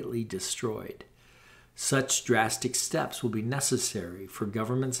immediately destroyed. Such drastic steps will be necessary for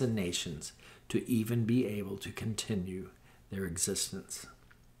governments and nations to even be able to continue their existence.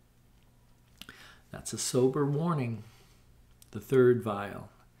 That's a sober warning. The third vial.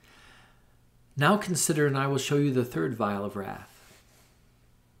 Now consider, and I will show you the third vial of wrath.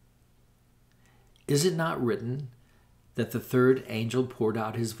 Is it not written that the third angel poured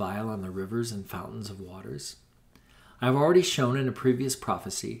out his vial on the rivers and fountains of waters? I have already shown in a previous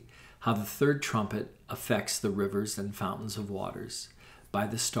prophecy how the third trumpet affects the rivers and fountains of waters by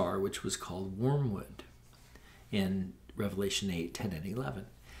the star which was called wormwood in Revelation 8, 10, and 11.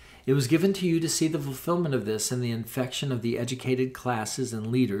 It was given to you to see the fulfillment of this in the infection of the educated classes and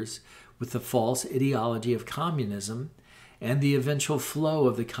leaders with the false ideology of communism and the eventual flow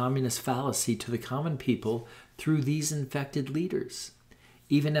of the communist fallacy to the common people through these infected leaders,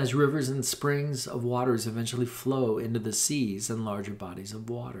 even as rivers and springs of waters eventually flow into the seas and larger bodies of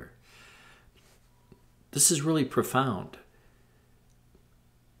water. This is really profound.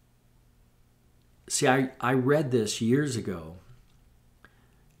 See, I read this years ago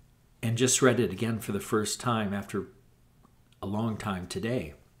and just read it again for the first time after a long time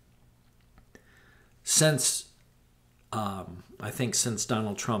today. I think since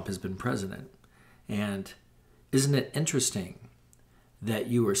Donald Trump has been president. And isn't it interesting that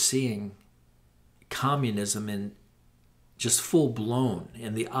you are seeing communism in just full blown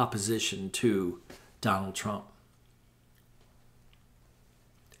in the opposition to Donald Trump?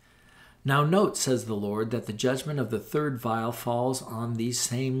 Now note, says the Lord, that the judgment of the third vial falls on these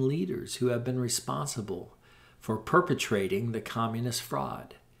same leaders who have been responsible for perpetrating the communist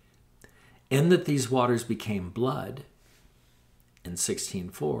fraud. In that these waters became blood, in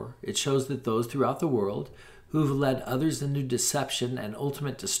 16:4, it shows that those throughout the world who have led others into deception and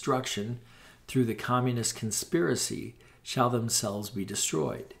ultimate destruction through the communist conspiracy shall themselves be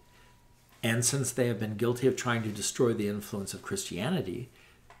destroyed. And since they have been guilty of trying to destroy the influence of Christianity,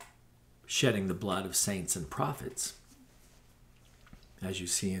 shedding the blood of saints and prophets, as you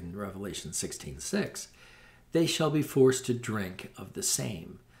see in Revelation 16:6, they shall be forced to drink of the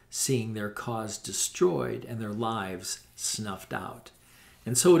same, seeing their cause destroyed and their lives snuffed out.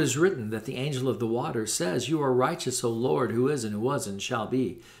 And so it is written that the angel of the water says, "You are righteous, O Lord, who is and who was and shall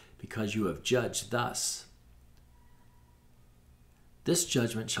be, because you have judged thus." This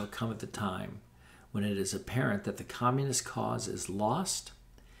judgment shall come at the time when it is apparent that the communist cause is lost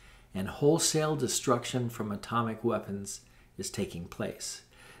and wholesale destruction from atomic weapons is taking place.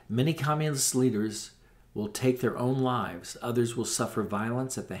 Many communist leaders will take their own lives. Others will suffer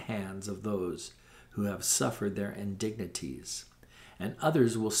violence at the hands of those who have suffered their indignities. And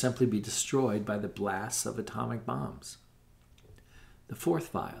others will simply be destroyed by the blasts of atomic bombs. The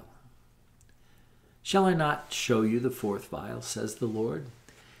fourth vial. Shall I not show you the fourth vial, says the Lord?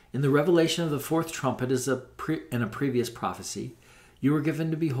 In the revelation of the fourth trumpet in a previous prophecy, you were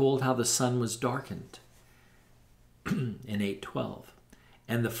given to behold how the sun was darkened in 8:12.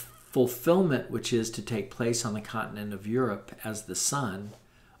 and the fulfillment which is to take place on the continent of Europe as the Son,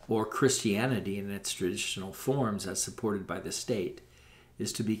 or Christianity in its traditional forms as supported by the state,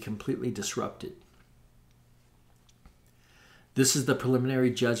 is to be completely disrupted. This is the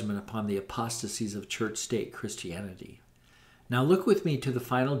preliminary judgment upon the apostasies of church-state Christianity. Now look with me to the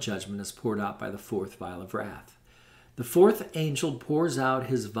final judgment as poured out by the fourth vial of wrath. The fourth angel pours out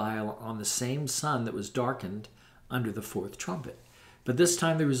his vial on the same sun that was darkened under the fourth trumpet. But this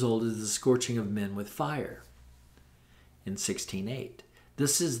time the result is the scorching of men with fire. In 16:8,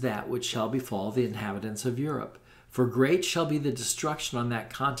 this is that which shall befall the inhabitants of Europe. For great shall be the destruction on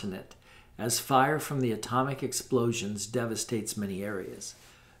that continent, as fire from the atomic explosions devastates many areas.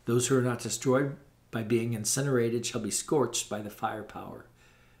 Those who are not destroyed by being incinerated shall be scorched by the firepower.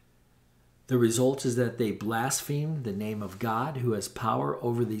 The result is that they blaspheme the name of God, who has power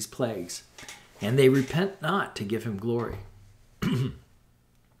over these plagues, and they repent not to give him glory.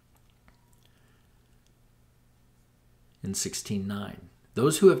 In 16:9,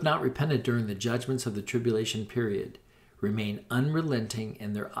 those who have not repented during the judgments of the tribulation period remain unrelenting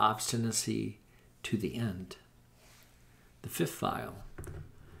in their obstinacy to the end. The fifth vial.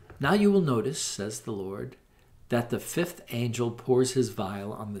 Now you will notice, says the Lord, that the fifth angel pours his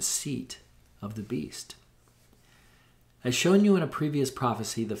vial on the seat of the beast. As shown you in a previous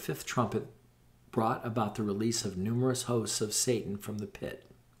prophecy, the fifth trumpet brought about the release of numerous hosts of Satan from the pit.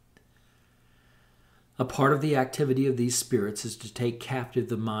 A part of the activity of these spirits is to take captive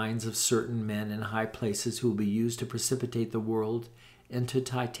the minds of certain men in high places who will be used to precipitate the world into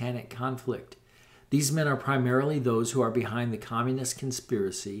titanic conflict. These men are primarily those who are behind the communist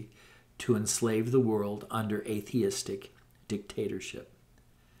conspiracy to enslave the world under atheistic dictatorship.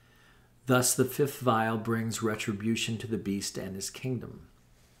 Thus, the fifth vial brings retribution to the beast and his kingdom.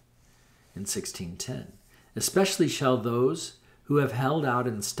 In 16:10, especially shall those who have held out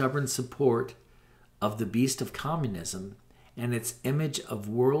in stubborn support of the beast of communism and its image of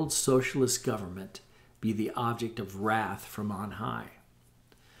world socialist government be the object of wrath from on high.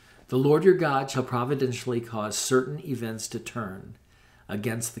 The Lord your God shall providentially cause certain events to turn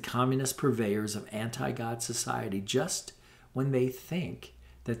against the communist purveyors of anti-God society just when they think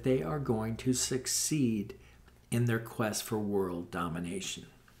that they are going to succeed in their quest for world domination.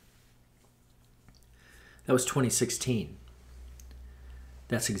 That was 2016.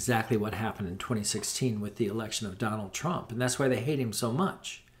 That's exactly what happened in 2016 with the election of Donald Trump. And that's why they hate him so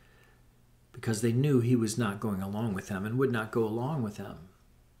much, because they knew he was not going along with them and would not go along with them.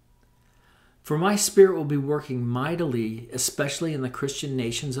 For my spirit will be working mightily, especially in the Christian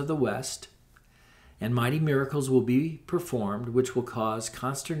nations of the West, and mighty miracles will be performed, which will cause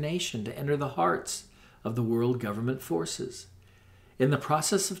consternation to enter the hearts of the world government forces. In the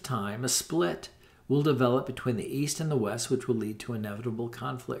process of time, a split will develop between the East and the West, which will lead to inevitable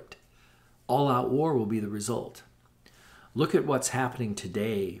conflict. All-out war will be the result. Look at what's happening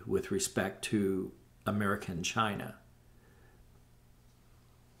today with respect to America and China.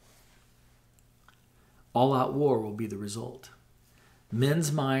 All-out war will be the result.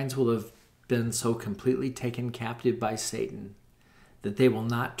 Men's minds will have been so completely taken captive by Satan that they will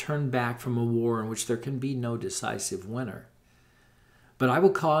not turn back from a war in which there can be no decisive winner. But I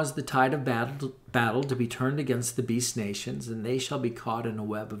will cause the tide of battle to be turned against the beast nations, and they shall be caught in a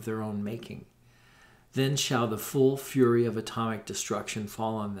web of their own making. Then shall the full fury of atomic destruction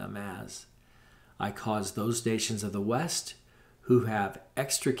fall on them, as I cause those nations of the West who have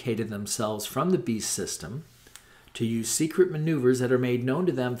extricated themselves from the beast system to use secret maneuvers that are made known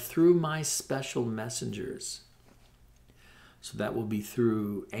to them through my special messengers. So that will be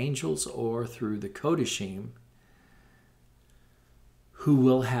through angels or through the Kodashim, who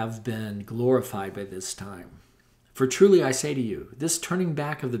will have been glorified by this time. For truly I say to you, this turning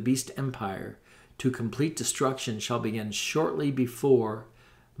back of the beast empire to complete destruction shall begin shortly before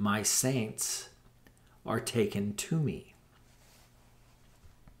my saints are taken to me.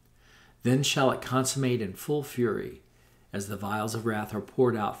 Then shall it consummate in full fury, as the vials of wrath are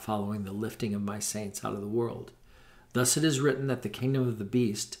poured out following the lifting of my saints out of the world. Thus it is written that the kingdom of the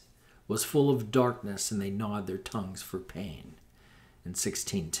beast was full of darkness, and they gnawed their tongues for pain. In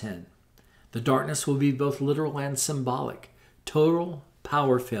 16:10, the darkness will be both literal and symbolic. Total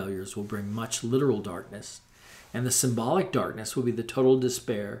power failures will bring much literal darkness, and the symbolic darkness will be the total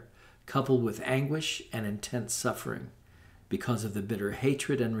despair coupled with anguish and intense suffering because of the bitter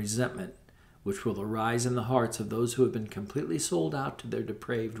hatred and resentment which will arise in the hearts of those who have been completely sold out to their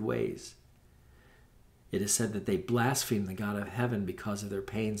depraved ways. It is said that they blasphemed the God of heaven because of their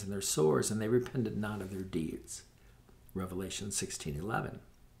pains and their sores, and they repented not of their deeds. Revelation 16:11.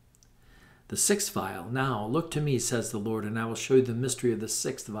 The sixth vial. Now look to me, says the Lord, and I will show you the mystery of the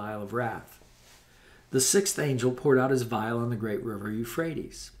sixth vial of wrath. The sixth angel poured out his vial on the great river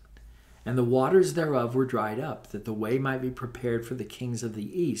Euphrates, and the waters thereof were dried up, that the way might be prepared for the kings of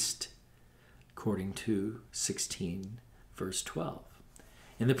the east, according to 16, verse 12.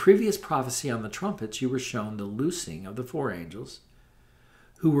 In the previous prophecy on the trumpets, you were shown the loosing of the four angels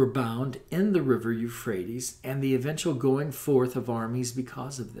who were bound in the river Euphrates, and the eventual going forth of armies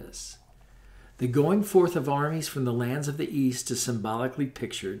because of this. The going forth of armies from the lands of the east is symbolically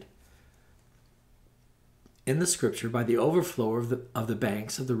pictured in the scripture by the overflow of the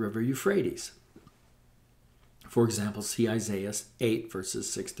banks of the river Euphrates. For example, see Isaiah 8,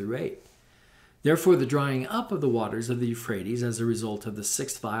 verses 6 through 8. Therefore, the drying up of the waters of the Euphrates as a result of the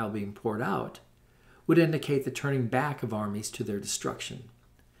sixth vial being poured out would indicate the turning back of armies to their destruction.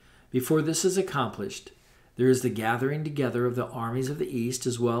 Before this is accomplished, there is the gathering together of the armies of the east,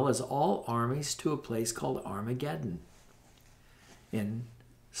 as well as all armies, to a place called Armageddon in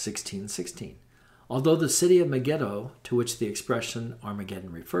 1616. Although the city of Megiddo, to which the expression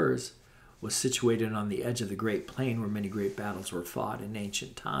Armageddon refers, was situated on the edge of the great plain where many great battles were fought in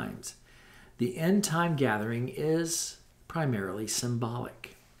ancient times, the end-time gathering is primarily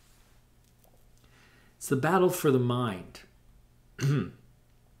symbolic. It's the battle for the mind.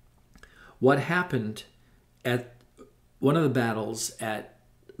 What happened at one of the battles at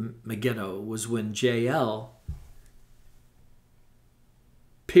Megiddo was when Jael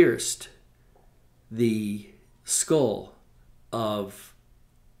pierced the skull of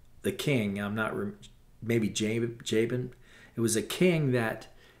the king. Maybe Jabin. It was a king that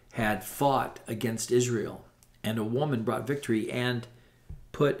had fought against Israel, and a woman brought victory and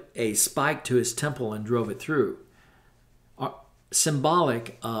put a spike to his temple and drove it through.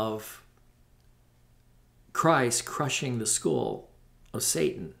 Symbolic of Christ crushing the skull of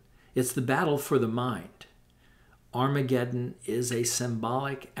Satan. It's the battle for the mind. Armageddon is a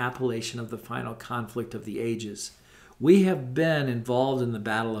symbolic appellation of the final conflict of the ages. We have been involved in the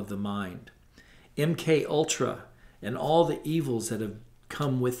battle of the mind. MK Ultra and all the evils that have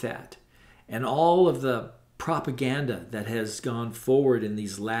come with that, and all of the propaganda that has gone forward in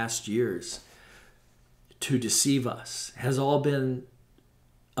these last years to deceive us, has all been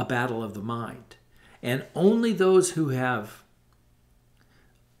a battle of the mind. And only those who have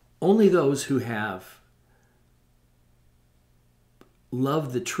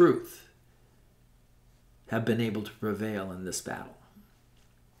loved the truth have been able to prevail in this battle.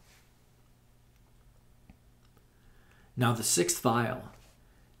 Now, the sixth vial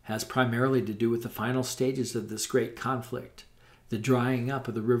has primarily to do with the final stages of this great conflict, the drying up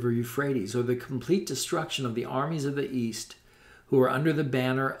of the river Euphrates, or the complete destruction of the armies of the east who are under the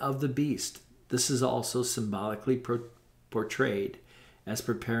banner of the beast. This is also symbolically portrayed as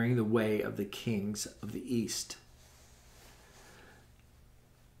preparing the way of the kings of the east.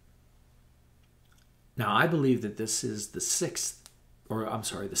 Now, I believe that this is the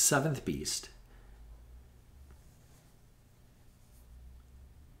seventh beast.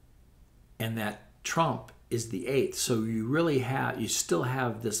 And that trump is the eighth. So you still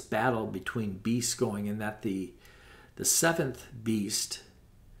have this battle between beasts going, and that the seventh beast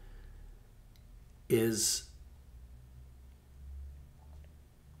is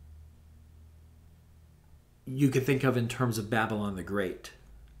you could think of in terms of Babylon the Great.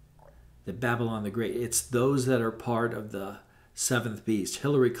 The Babylon the Great. It's those that are part of the seventh beast.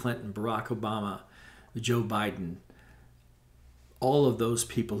 Hillary Clinton, Barack Obama, Joe Biden, all of those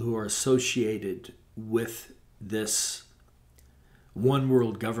people who are associated with this one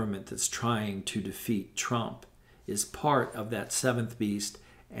world government that's trying to defeat Trump is part of that seventh beast,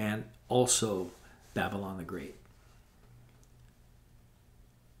 and also Babylon the Great.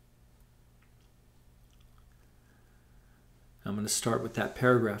 I'm going to start with that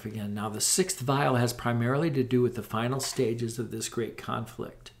paragraph again. Now, the sixth vial has primarily to do with the final stages of this great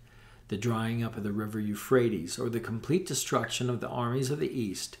conflict, the drying up of the river Euphrates, or the complete destruction of the armies of the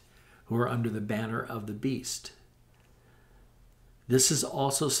east who are under the banner of the beast. This is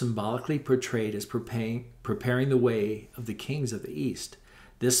also symbolically portrayed as preparing the way of the kings of the east.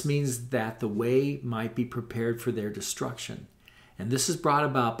 This means that the way might be prepared for their destruction. And this is brought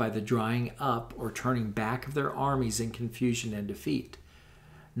about by the drying up or turning back of their armies in confusion and defeat.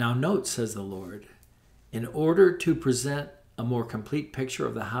 Now note, says the Lord, in order to present a more complete picture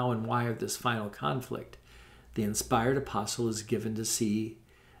of the how and why of this final conflict, the inspired apostle is given to see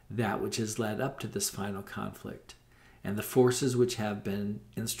that which has led up to this final conflict and the forces which have been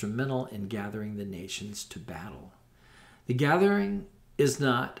instrumental in gathering the nations to battle. The gathering is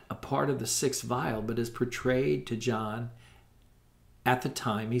not a part of the sixth vial, but is portrayed to John at the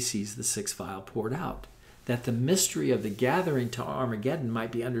time he sees the sixth vial poured out, that the mystery of the gathering to Armageddon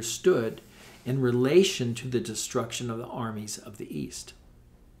might be understood in relation to the destruction of the armies of the east.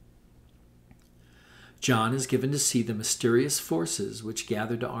 John is given to see the mysterious forces which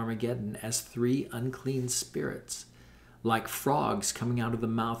gather to Armageddon as three unclean spirits, like frogs coming out of the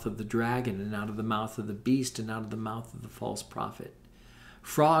mouth of the dragon and out of the mouth of the beast and out of the mouth of the false prophet.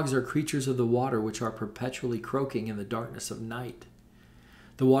 Frogs are creatures of the water which are perpetually croaking in the darkness of night.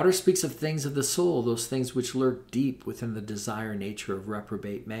 The water speaks of things of the soul, those things which lurk deep within the desire nature of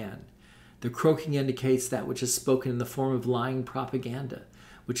reprobate man. The croaking indicates that which is spoken in the form of lying propaganda,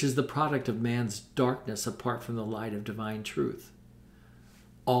 which is the product of man's darkness apart from the light of divine truth.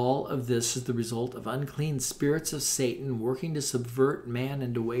 All of this is the result of unclean spirits of Satan working to subvert man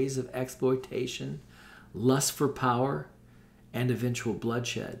into ways of exploitation, lust for power, and eventual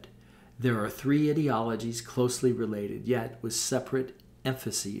bloodshed. There are three ideologies closely related, yet with separate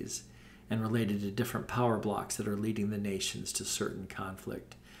emphases and related to different power blocks that are leading the nations to certain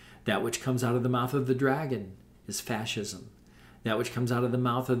conflict. That which comes out of the mouth of the dragon is fascism. That which comes out of the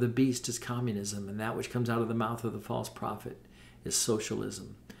mouth of the beast is communism, and that which comes out of the mouth of the false prophet is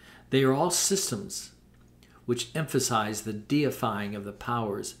socialism. They are all systems which emphasize the deifying of the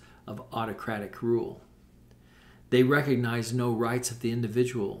powers of autocratic rule. They recognize no rights of the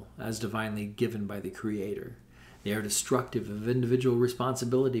individual as divinely given by the Creator. They are destructive of individual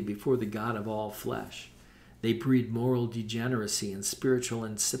responsibility before the God of all flesh. They breed moral degeneracy and spiritual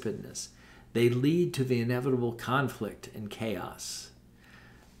insipidness. They lead to the inevitable conflict and chaos.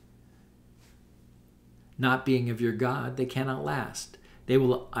 Not being of your God, they cannot last. They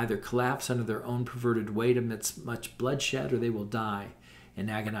will either collapse under their own perverted weight amidst much bloodshed, or they will die in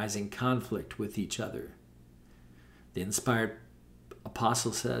agonizing conflict with each other. The inspired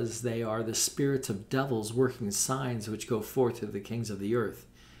apostle says they are the spirits of devils working signs which go forth to the kings of the earth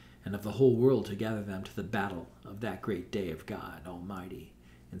and of the whole world to gather them to the battle of that great day of God Almighty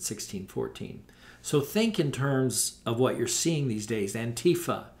in 1614. So think in terms of what you're seeing these days.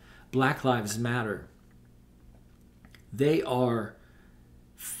 Antifa, Black Lives Matter. They are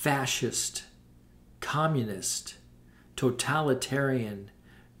fascist, communist, totalitarian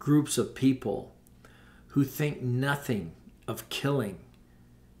groups of people who think nothing of killing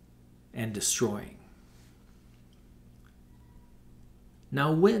and destroying.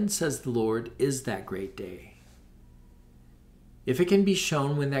 Now when, says the Lord, is that great day? If it can be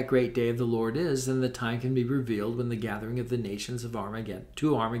shown when that great day of the Lord is, then the time can be revealed when the gathering of the nations of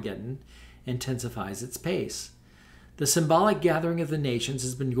Armageddon intensifies its pace. The symbolic gathering of the nations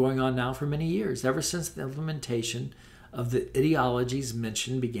has been going on now for many years, ever since the implementation of the ideologies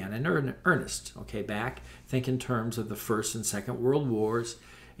mentioned began in earnest. Okay, think in terms of the First and Second World Wars,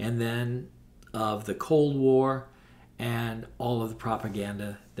 and then of the Cold War, and all of the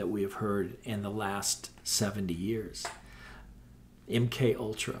propaganda that we have heard in the last 70 years. MK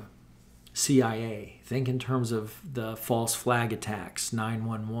Ultra, CIA, think in terms of the false flag attacks,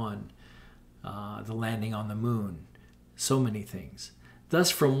 9/11, the landing on the moon, so many things. Thus,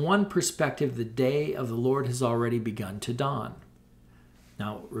 from one perspective, the day of the Lord has already begun to dawn.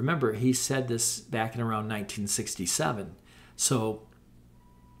 Now, remember, he said this back in around 1967. So,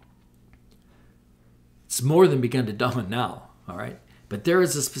 it's more than begun to dawn now, all right? But there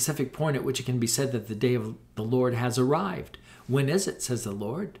is a specific point at which it can be said that the day of the Lord has arrived. When is it, says the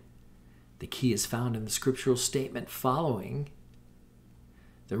Lord? The key is found in the scriptural statement following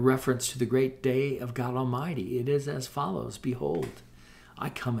the reference to the great day of God Almighty. It is as follows: Behold, I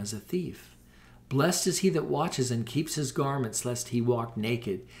come as a thief. Blessed is he that watches and keeps his garments, lest he walk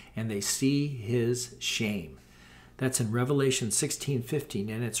naked, and they see his shame. That's in Revelation 16:15,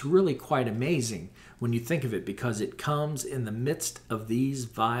 and it's really quite amazing when you think of it, because it comes in the midst of these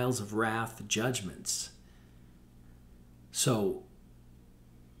vials of wrath judgments. So,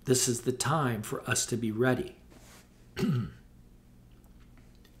 this is the time for us to be ready.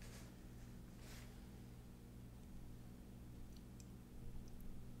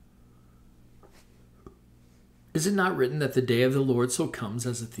 Is it not written that the day of the Lord so comes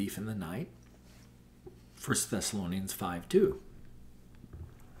as a thief in the night? 1 Thessalonians 5:2.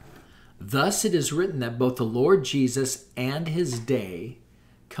 Thus it is written that both the Lord Jesus and his day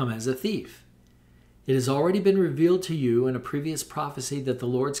come as a thief. It has already been revealed to you in a previous prophecy that the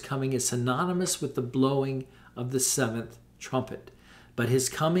Lord's coming is synonymous with the blowing of the seventh trumpet. But his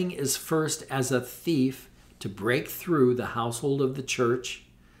coming is first as a thief to break through the household of the church,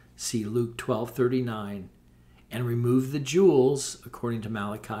 see Luke 12:39, and remove the jewels, according to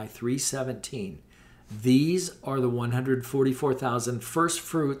Malachi 3:17. These are the 144,000 first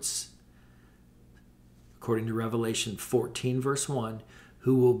fruits, according to Revelation 14, verse 1,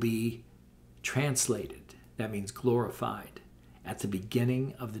 who will be translated, that means glorified, at the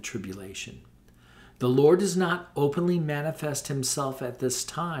beginning of the tribulation. The Lord does not openly manifest himself at this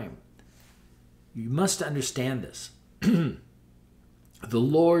time. You must understand this. The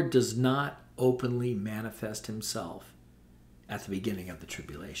Lord does not openly manifest himself at the beginning of the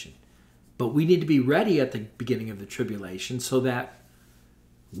tribulation. But we need to be ready at the beginning of the tribulation so that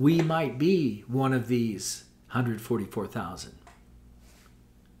we might be one of these 144,000.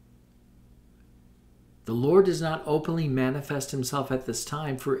 The Lord does not openly manifest himself at this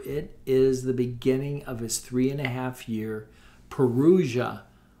time, for it is the beginning of his 3.5-year parousia,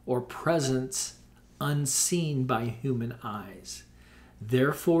 or presence unseen by human eyes.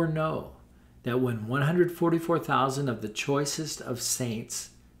 Therefore know that when 144,000 of the choicest of saints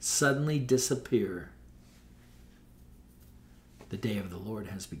suddenly disappear, the day of the Lord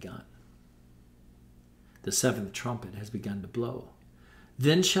has begun. The seventh trumpet has begun to blow.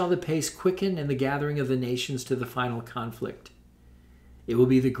 Then shall the pace quicken in the gathering of the nations to the final conflict. It will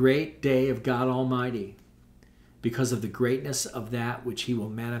be the great day of God Almighty, because of the greatness of that which he will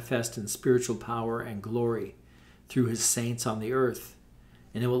manifest in spiritual power and glory through his saints on the earth.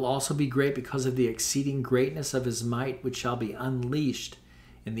 And it will also be great because of the exceeding greatness of his might, which shall be unleashed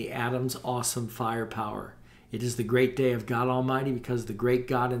in the atom's awesome firepower. It is the great day of God Almighty, because the great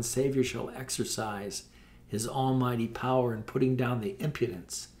God and Savior shall exercise his almighty power in putting down the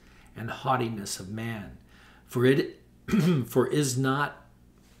impudence and haughtiness of man. For is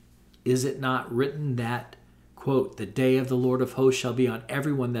it not written that, quote, the day of the Lord of hosts shall be on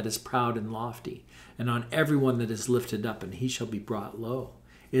everyone that is proud and lofty, and on everyone that is lifted up, and he shall be brought low.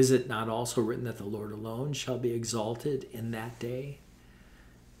 Is it not also written that the Lord alone shall be exalted in that day?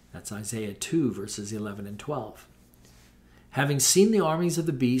 That's Isaiah 2, verses 11 and 12. Having seen the armies of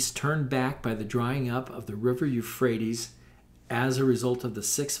the beast turned back by the drying up of the river Euphrates as a result of the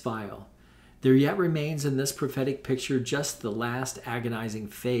sixth vial, there yet remains in this prophetic picture just the last agonizing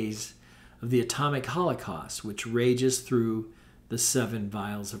phase of the atomic holocaust, which rages through the 7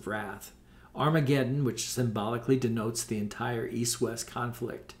 vials of wrath. Armageddon, which symbolically denotes the entire East-West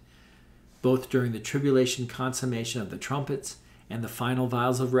conflict, both during the tribulation consummation of the trumpets and the final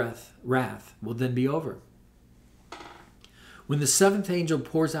vials of wrath, will then be over. When the seventh angel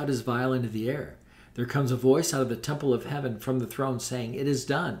pours out his vial into the air, there comes a voice out of the temple of heaven from the throne saying, "It is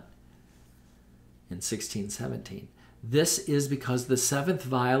done." In 16:17. This is because the seventh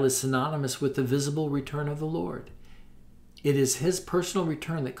vial is synonymous with the visible return of the Lord. It is his personal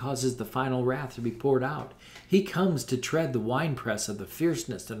return that causes the final wrath to be poured out. He comes to tread the winepress of the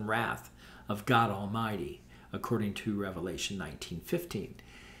fierceness and wrath of God Almighty, according to Revelation 19:15.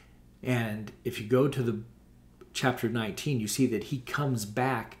 And if you go to the chapter 19, you see that he comes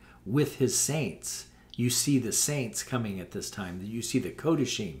back with his saints. You see the saints coming at this time. You see the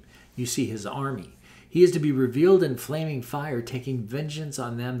Kodashim. You see his army. He is to be revealed in flaming fire, taking vengeance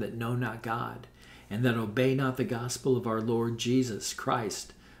on them that know not God, and that obey not the gospel of our Lord Jesus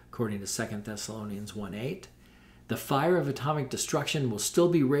Christ, according to 2 Thessalonians 1:8. The fire of atomic destruction will still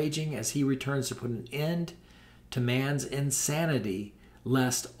be raging as he returns to put an end to man's insanity,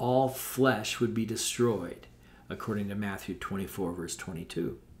 lest all flesh would be destroyed, according to Matthew 24, verse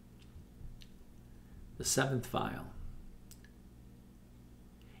 22. The seventh vial.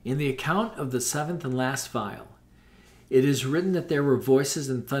 In the account of the seventh and last vial, it is written that there were voices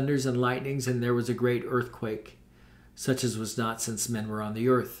and thunders and lightnings, and there was a great earthquake, such as was not since men were on the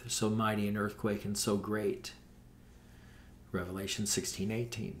earth, so mighty an earthquake and so great. Revelation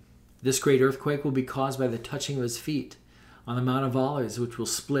 16:18. This great earthquake will be caused by the touching of his feet on the Mount of Olives, which will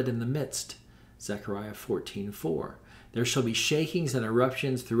split in the midst. Zechariah 14:4. There shall be shakings and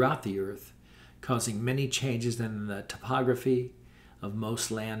eruptions throughout the earth, causing many changes in the topography of most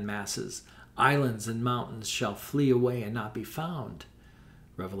land masses. Islands and mountains shall flee away and not be found.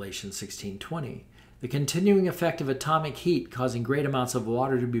 Revelation 16:20. The continuing effect of atomic heat causing great amounts of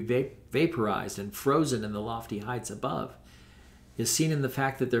water to be vaporized and frozen in the lofty heights above is seen in the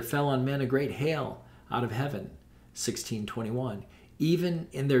fact that there fell on men a great hail out of heaven. 16:21. Even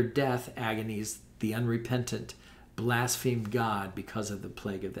in their death agonies, the unrepentant blasphemed God because of the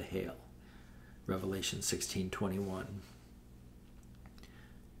plague of the hail. Revelation 16:21.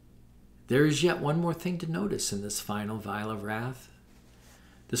 There is yet one more thing to notice in this final vial of wrath.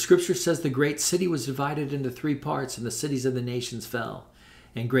 The scripture says the great city was divided into 3 parts, and the cities of the nations fell.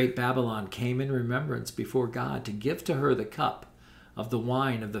 And great Babylon came in remembrance before God to give to her the cup of the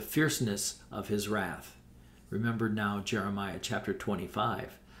wine of the fierceness of his wrath. Remember now Jeremiah chapter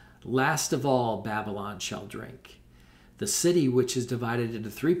 25. Last of all Babylon shall drink. The city, which is divided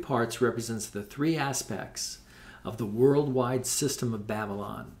into three parts, represents the three aspects of the worldwide system of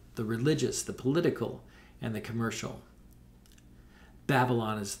Babylon: the religious, the political, and the commercial.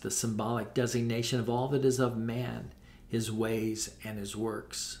 Babylon is the symbolic designation of all that is of man, his ways, and his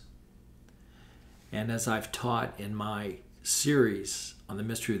works. And as I've taught in my series on the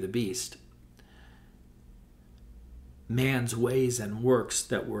mystery of the beast, man's ways and works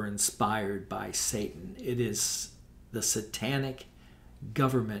that were inspired by Satan. It is the satanic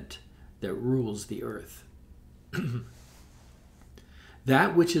government that rules the earth.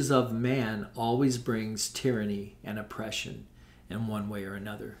 That which is of man always brings tyranny and oppression in one way or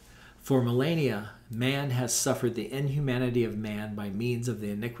another. For millennia, man has suffered the inhumanity of man by means of the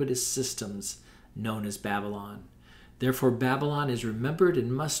iniquitous systems known as Babylon. Therefore Babylon is remembered and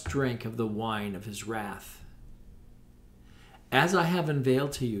must drink of the wine of his wrath. As I have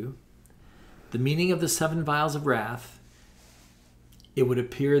unveiled to you the meaning of the 7 vials of wrath, it would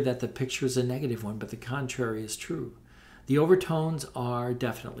appear that the picture is a negative one, but the contrary is true. The overtones are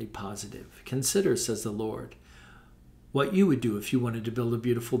definitely positive. Consider, says the Lord, what you would do if you wanted to build a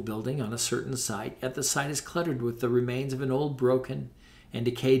beautiful building on a certain site, yet the site is cluttered with the remains of an old, broken, and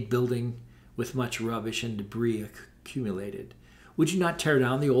decayed building with much rubbish and debris accumulated. Would you not tear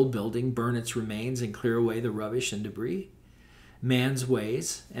down the old building, burn its remains, and clear away the rubbish and debris? Man's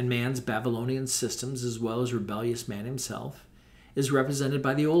ways and man's Babylonian systems, as well as rebellious man himself, is represented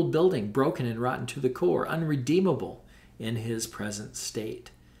by the old building, broken and rotten to the core, unredeemable in his present state.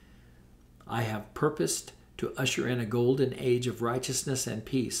 I have purposed to usher in a golden age of righteousness and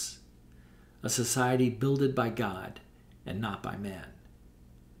peace, a society builded by God and not by man.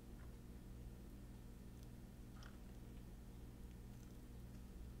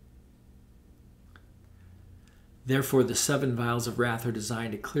 Therefore, the 7 vials of wrath are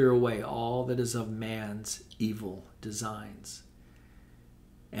designed to clear away all that is of man's evil designs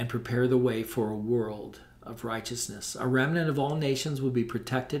and prepare the way for a world of righteousness. A remnant of all nations will be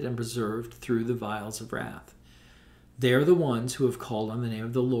protected and preserved through the vials of wrath. They are the ones who have called on the name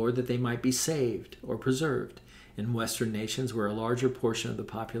of the Lord that they might be saved or preserved. In Western nations, where a larger portion of the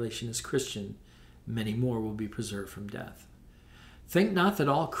population is Christian, many more will be preserved from death. Think not that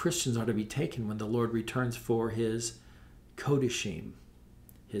all Christians are to be taken when the Lord returns for his kodashim,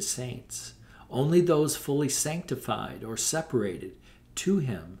 his saints. Only those fully sanctified or separated to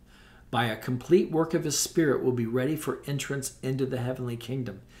him by a complete work of his Spirit will be ready for entrance into the heavenly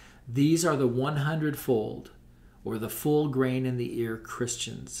kingdom. These are the 100-fold, or the full grain in the ear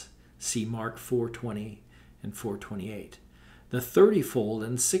Christians. See Mark 4:20 and 4:28. The 30-fold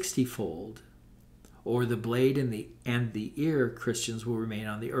and 60-fold, or the blade and the ear Christians, will remain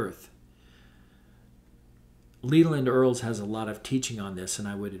on the earth. Leland Earls has a lot of teaching on this, and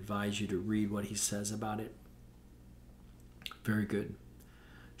I would advise you to read what he says about it. Very good.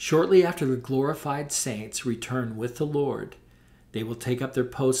 Shortly after the glorified saints return with the Lord, they will take up their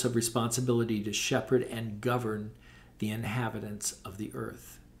posts of responsibility to shepherd and govern the inhabitants of the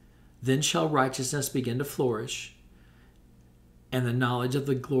earth. Then shall righteousness begin to flourish, and the knowledge of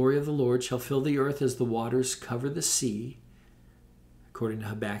the glory of the Lord shall fill the earth as the waters cover the sea, according to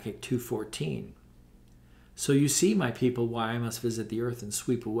Habakkuk 2:14. So you see, my people, why I must visit the earth and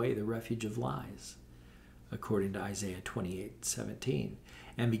sweep away the refuge of lies, according to Isaiah 28:17,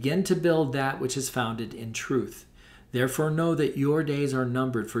 and begin to build that which is founded in truth. Therefore know that your days are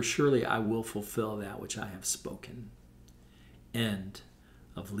numbered, for surely I will fulfill that which I have spoken. End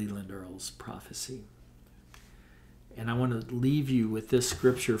of Leland Earls' prophecy. And I want to leave you with this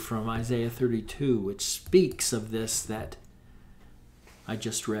scripture from Isaiah 32, which speaks of this that I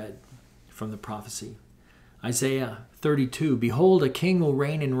just read from the prophecy. Isaiah 32, behold, a king will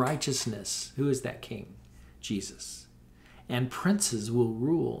reign in righteousness. Who is that king? Jesus. And princes will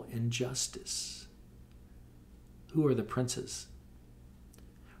rule in justice. Who are the princes?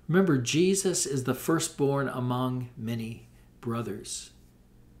 Remember, Jesus is the firstborn among many brothers.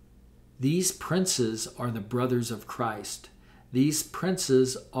 These princes are the brothers of Christ. These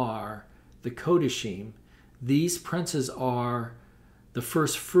princes are the kodashim. These princes are the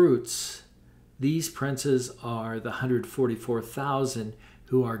first fruits. These princes are the 144,000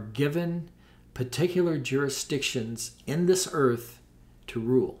 who are given particular jurisdictions in this earth to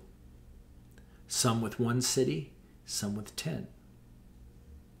rule. Some with 1 city, some with 10.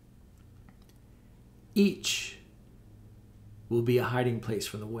 Each will be a hiding place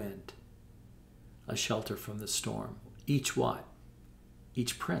from the wind, a shelter from the storm. Each what?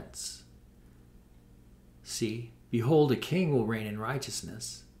 Each prince. See, behold, a king will reign in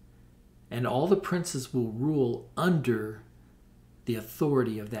righteousness, and all the princes will rule under the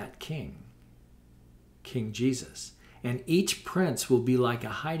authority of that king, King Jesus. and each prince will be like a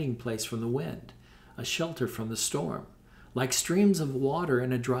hiding place from the wind, a shelter from the storm, like streams of water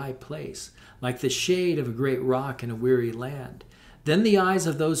in a dry place, like the shade of a great rock in a weary land. Then the eyes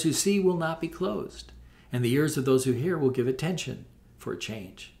of those who see will not be closed, and the ears of those who hear will give attention for a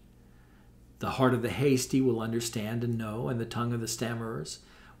change. The heart of the hasty will understand and know, and the tongue of the stammerers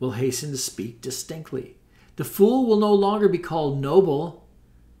will hasten to speak distinctly. The fool will no longer be called noble,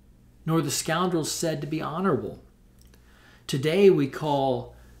 nor the scoundrel said to be honorable. Today we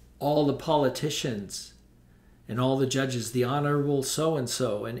call all the politicians and all the judges the honorable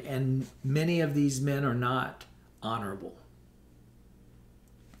so-and-so, and many of these men are not honorable.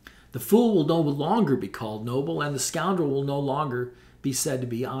 The fool will no longer be called noble, and the scoundrel will no longer be said to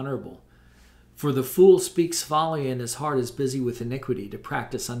be honorable. For the fool speaks folly, and his heart is busy with iniquity, to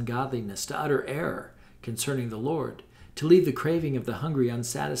practice ungodliness, to utter error concerning the Lord, to leave the craving of the hungry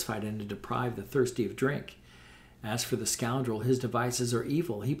unsatisfied, and to deprive the thirsty of drink. As for the scoundrel, his devices are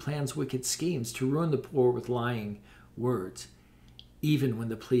evil. He plans wicked schemes to ruin the poor with lying words, even when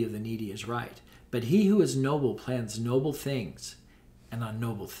the plea of the needy is right. But he who is noble plans noble things, and on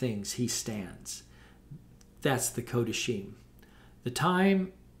noble things he stands. That's the Kodashim. The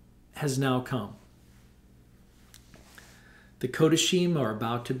time has now come. The Kodashim are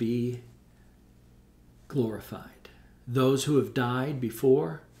about to be glorified. Those who have died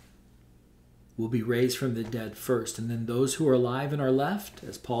before will be raised from the dead first, and then those who are alive and are left,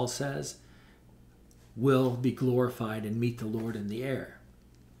 as Paul says, will be glorified and meet the Lord in the air.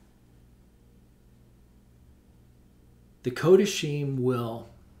 The Kodashim will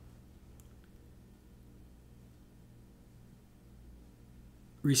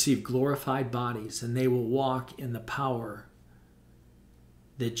receive glorified bodies, and they will walk in the power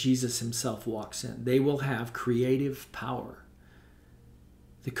that Jesus himself walks in. They will have creative power.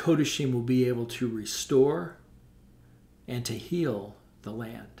 The Kodashim will be able to restore and to heal the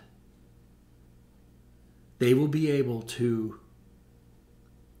land. They will be able to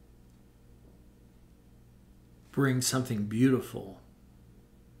bring something beautiful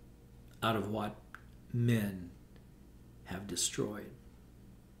out of what men have destroyed.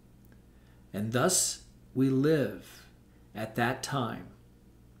 And thus we live at that time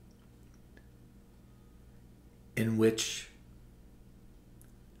in which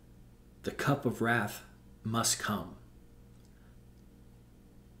the cup of wrath must come,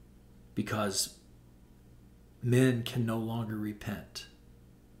 because men can no longer repent.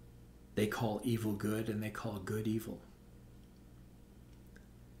 They call evil good, and they call good evil.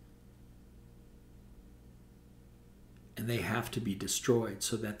 And they have to be destroyed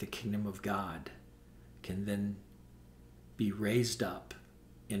so that the kingdom of God can then be raised up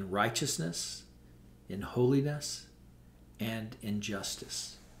in righteousness, in holiness, and in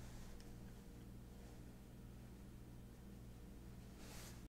justice.